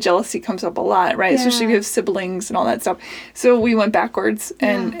kid, jealousy comes up a lot, right? Yeah. Especially with siblings and all that stuff. So we went backwards,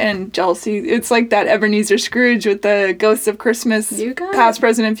 and jealousy. It's like that Ebenezer Scrooge with the ghosts of Christmas, past,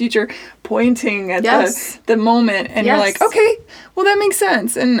 present, and future, pointing at the moment, and you're like, okay, well that makes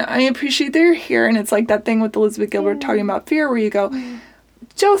sense, and I appreciate they're here. And it's like that thing with Elizabeth Gilbert talking about fear, where you go,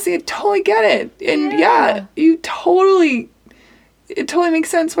 jealousy, I totally get it, and it totally makes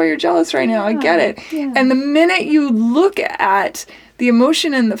sense why you're jealous right now. I get it. Yeah. And the minute you look at the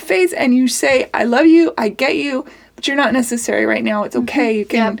emotion in the face and you say, I love you, I get you, but you're not necessary right now. It's okay. You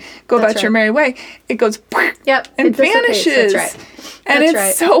can go That's about your merry way. It goes Yep. and It dissipates. vanishes. That's right. And That's it's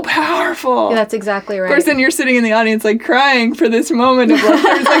right. so powerful. Yeah, that's exactly right. Of course, then you're sitting in the audience like crying for this moment of like,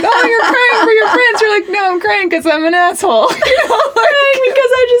 there's like, oh, you're crying for your friends. You're like, no, I'm crying because I'm an asshole. You know, like,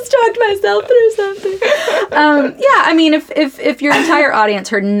 because I just talked myself through something. Yeah, I mean, if your entire audience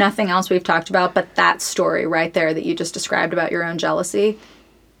heard nothing else we've talked about but that story right there that you just described about your own jealousy,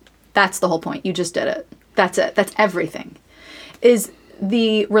 that's the whole point. You just did it. That's it. That's everything. Is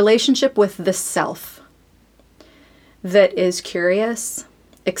the relationship with the self that is curious,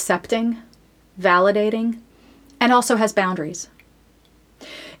 accepting, validating, and also has boundaries.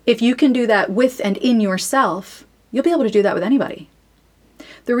 If you can do that with and in yourself, you'll be able to do that with anybody.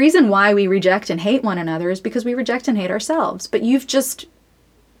 The reason why we reject and hate one another is because we reject and hate ourselves. But you've just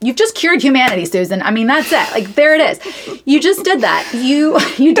cured humanity, Susan. I mean, that's it. Like, there it is. You just did that. You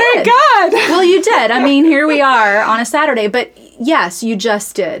did. thank God. Well, you did. I mean, here we are on a Saturday. But yes, you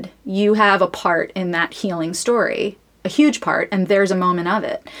just did. You have a part in that healing story. A huge part, and there's a moment of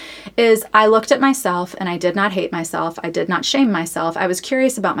it, is I looked at myself and I did not hate myself. I did not shame myself. I was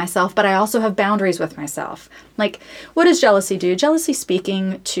curious about myself, but I also have boundaries with myself. Like, what does jealousy do? Jealousy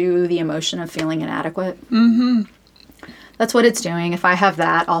speaking to the emotion of feeling inadequate. Mm-hmm. That's what it's doing. If I have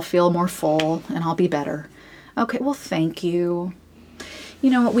that, I'll feel more full and I'll be better. Okay, well, thank you. You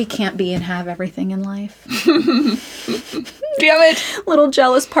know what? We can't be and have everything in life. Damn it. Little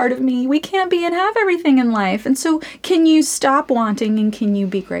jealous part of me. We can't be and have everything in life. And so can you stop wanting and can you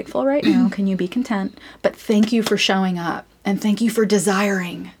be grateful right now? Can you be content? But thank you for showing up and thank you for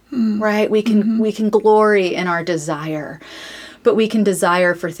desiring, right? We can glory in our desire, but we can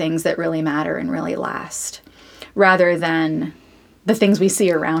desire for things that really matter and really last rather than the things we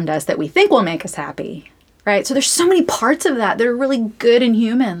see around us that we think will make us happy. Right? So there's so many parts of that are really good and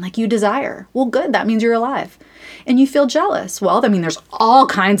human, like you desire. Well, good. That means you're alive. And you feel jealous. Well, I mean, there's all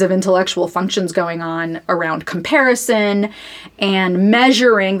kinds of intellectual functions going on around comparison and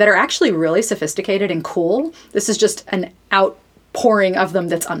measuring that are actually really sophisticated and cool. This is just an outpouring of them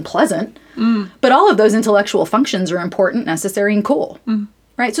that's unpleasant. But all of those intellectual functions are important, necessary, and cool.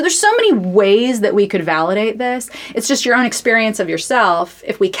 Right? So there's so many ways that we could validate this. It's just your own experience of yourself.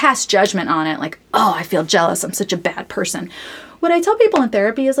 If we cast judgment on it, like, oh, I feel jealous, I'm such a bad person. What I tell people in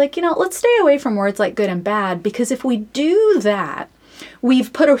therapy is like, let's stay away from words like good and bad, because if we do that,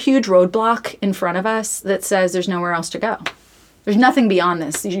 we've put a huge roadblock in front of us that says there's nowhere else to go. There's nothing beyond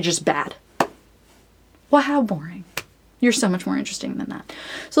this. You're just bad. Well, how boring. You're so much more interesting than that.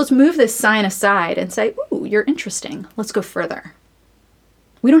 So let's move this sign aside and say, ooh, you're interesting. Let's go further.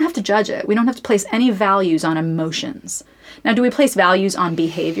 We don't have to judge it. We don't have to place any values on emotions. Now, do we place values on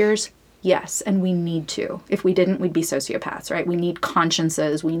behaviors? Yes, and we need to. If we didn't, we'd be sociopaths, right? We need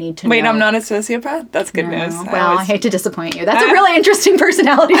consciences. We need to Wait, know. I'm not a sociopath? That's good news. Well, I hate to disappoint you. That's a really interesting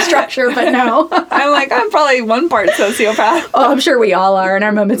personality structure, but no. I'm probably one part sociopath. Oh, I'm sure we all are. In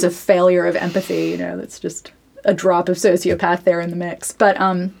our moments of failure of empathy, that's just a drop of sociopath there in the mix. But,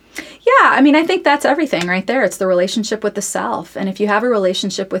 yeah, I mean, I think that's everything right there. It's the relationship with the self. And if you have a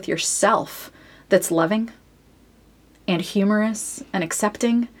relationship with yourself that's loving and humorous and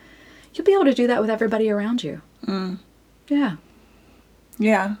accepting, you'll be able to do that with everybody around you. Yeah.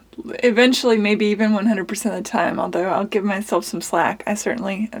 Yeah. Eventually, maybe even 100% of the time, although I'll give myself some slack. I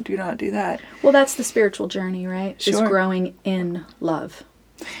certainly do not do that. Well, that's the spiritual journey, right? Sure. Is growing in love.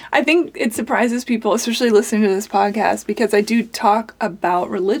 I think it surprises people, especially listening to this podcast, because I do talk about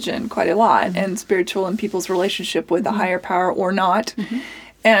religion quite a lot and spiritual and people's relationship with a higher power or not.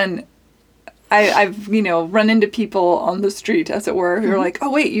 And I've run into people on the street, as it were, who are like, oh,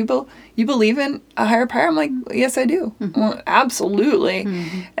 wait, you believe in a higher power? I'm like, yes, I do. Well, absolutely.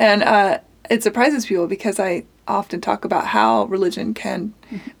 And it surprises people because I often talk about how religion can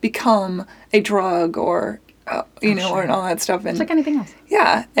become a drug or or all that stuff. And it's like anything else.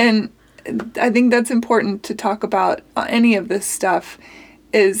 Yeah. And I think that's important to talk about any of this stuff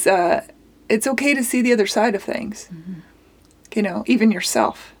is it's okay to see the other side of things. Even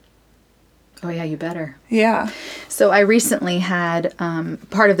yourself. Oh, yeah, you better. Yeah. So I recently had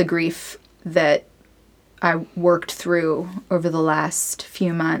part of the grief that I worked through over the last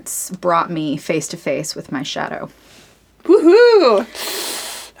few months brought me face to face with my shadow. Woohoo!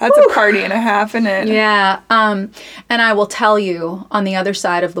 That's a party and a half, isn't it? Yeah. And I will tell you, on the other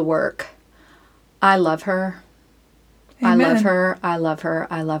side of the work, I love her. Amen. I love her. I love her.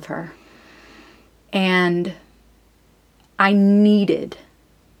 I love her. And I needed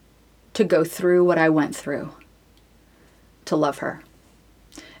to go through what I went through to love her.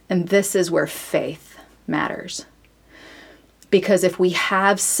 And this is where faith matters. Because if we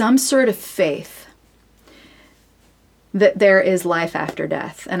have some sort of faith that there is life after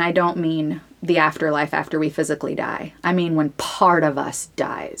death. And I don't mean the afterlife after we physically die. I mean when part of us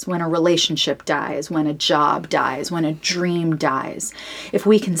dies, when a relationship dies, when a job dies, when a dream dies. If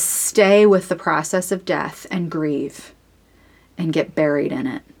we can stay with the process of death and grieve and get buried in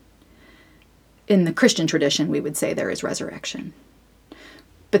it, in the Christian tradition, we would say there is resurrection.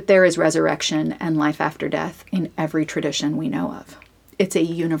 But there is resurrection and life after death in every tradition we know of. It's a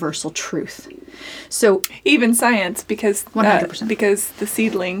universal truth. So even science, because 100%. Because the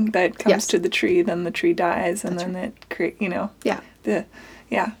seedling that comes Yes. to the tree, then the tree dies, and then it create, yeah,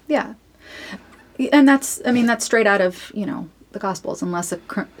 yeah. And that's straight out of, the Gospels. Unless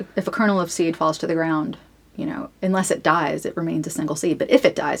if a kernel of seed falls to the ground, unless it dies, it remains a single seed. But if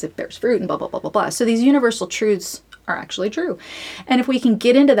it dies, it bears fruit and blah, blah, blah, blah, blah. So these universal truths are actually true. And if we can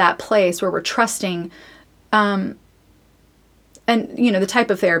get into that place where we're trusting, and, the type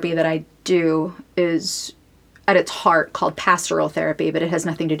of therapy that I do is at its heart called pastoral therapy, but it has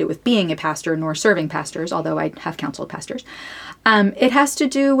nothing to do with being a pastor nor serving pastors, although I have counseled pastors. It has to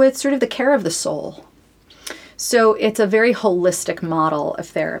do with sort of the care of the soul. So it's a very holistic model of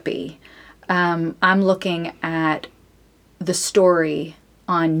therapy. I'm looking at the story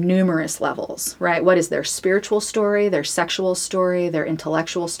on numerous levels, right? What is their spiritual story, their sexual story, their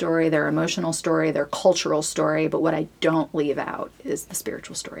intellectual story, their emotional story, their cultural story. But what I don't leave out is the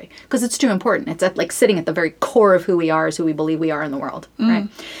spiritual story, because it's too important. It's like sitting at the very core of who we are is who we believe we are in the world, right?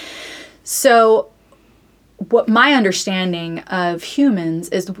 So what my understanding of humans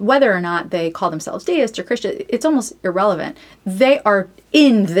is, whether or not they call themselves deist or Christian, it's almost irrelevant. They are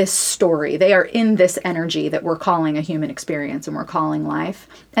in this story. They are in this energy that we're calling a human experience and we're calling life.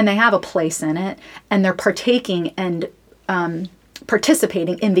 And they have a place in it. And they're partaking and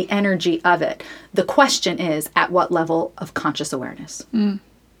participating in the energy of it. The question is, at what level of conscious awareness?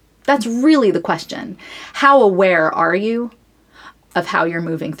 That's really the question. How aware are you of how you're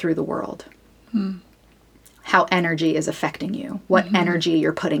moving through the world? How energy is affecting you, what energy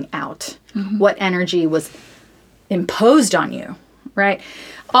you're putting out, what energy was imposed on you, right?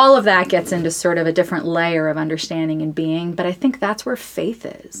 All of that gets into sort of a different layer of understanding and being, but I think that's where faith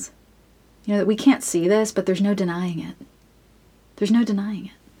is. That we can't see this, but there's no denying it. There's no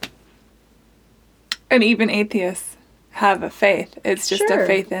denying it. And even atheists have a faith. It's just a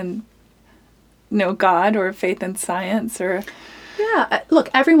faith in God, or a faith in science, or... Yeah, look,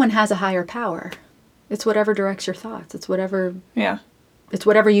 everyone has a higher power. It's whatever directs your thoughts. It's whatever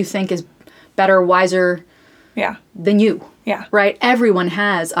you think is better, wiser than you. Yeah. Right? Everyone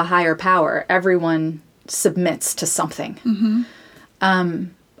has a higher power. Everyone submits to something.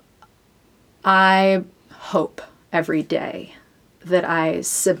 I hope every day that I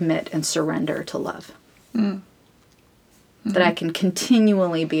submit and surrender to love. That I can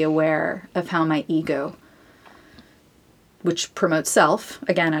continually be aware of how my ego, which promotes self,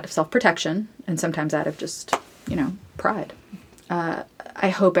 again, out of self-protection, and sometimes out of just, pride. I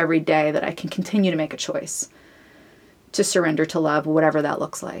hope every day that I can continue to make a choice to surrender to love, whatever that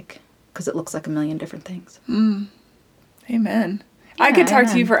looks like, because it looks like a million different things. Amen. I could talk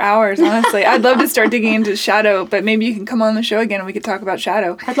to you for hours, honestly. I'd love to start digging into shadow, but maybe you can come on the show again and we could talk about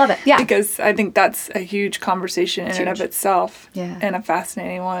shadow. I'd love it, yeah. Because I think that's a huge conversation in and of itself. Yeah. And a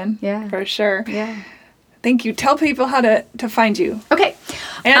fascinating one. Yeah. For sure. Yeah. Thank you. Tell people how to find you. Okay.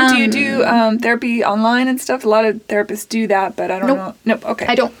 And do you do therapy online and stuff? A lot of therapists do that, but I don't know. Nope. Okay.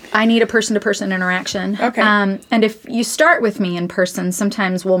 I don't. I need a person-to-person interaction. Okay. And if you start with me in person,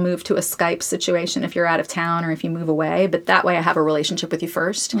 sometimes we'll move to a Skype situation if you're out of town or if you move away. But that way I have a relationship with you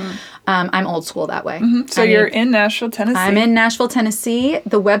first. I'm old school that way. So you're in Nashville, Tennessee. I'm in Nashville, Tennessee.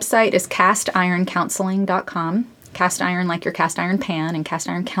 The website is castironcounseling.com. Cast iron, like your cast iron pan, and cast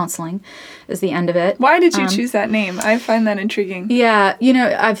iron counseling is the end of it. Why did you choose that name? I find that intriguing. Yeah,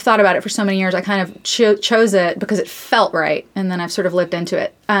 I've thought about it for so many years. I kind of chose it because it felt right, and then I've sort of lived into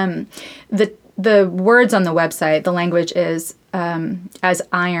it. The words on the website, the language is as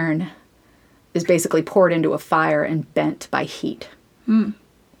iron is basically poured into a fire and bent by heat.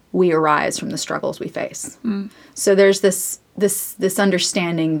 We arise from the struggles we face. So there's this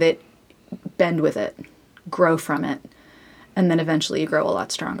understanding that bend with it, grow from it, and then eventually you grow a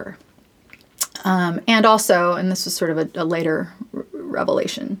lot stronger. And also, and this was sort of a later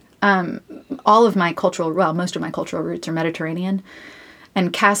revelation, all of my most of my cultural roots are Mediterranean,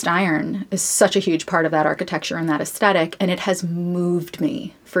 and cast iron is such a huge part of that architecture and that aesthetic, and it has moved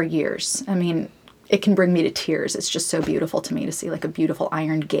me for years. I mean, it can bring me to tears. It's just so beautiful to me to see like a beautiful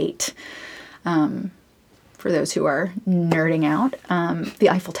iron gate. For those who are nerding out, the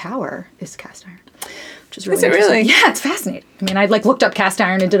Eiffel Tower is cast iron. which is really Is it interesting. really? Yeah, it's fascinating. I mean, I looked up cast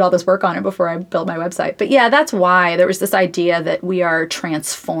iron and did all this work on it before I built my website. But yeah, that's why there was this idea that we are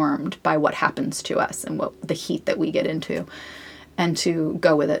transformed by what happens to us and what the heat that we get into, and to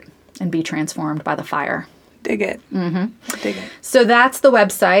go with it and be transformed by the fire. Dig it. Mm-hmm. Dig it. So that's the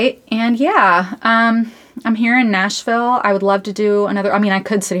website. And yeah, I'm here in Nashville. I would love to do another. I mean, I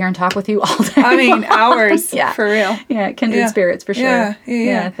could sit here and talk with you all day. I mean, hours. Yeah. For real. Yeah, kindred spirits for sure.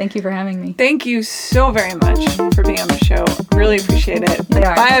 Yeah. Thank you for having me. Thank you so very much for being on the show. Really appreciate it. They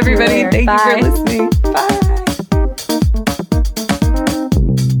are. Bye, everybody. Really are. Thank Bye. you for listening. Bye.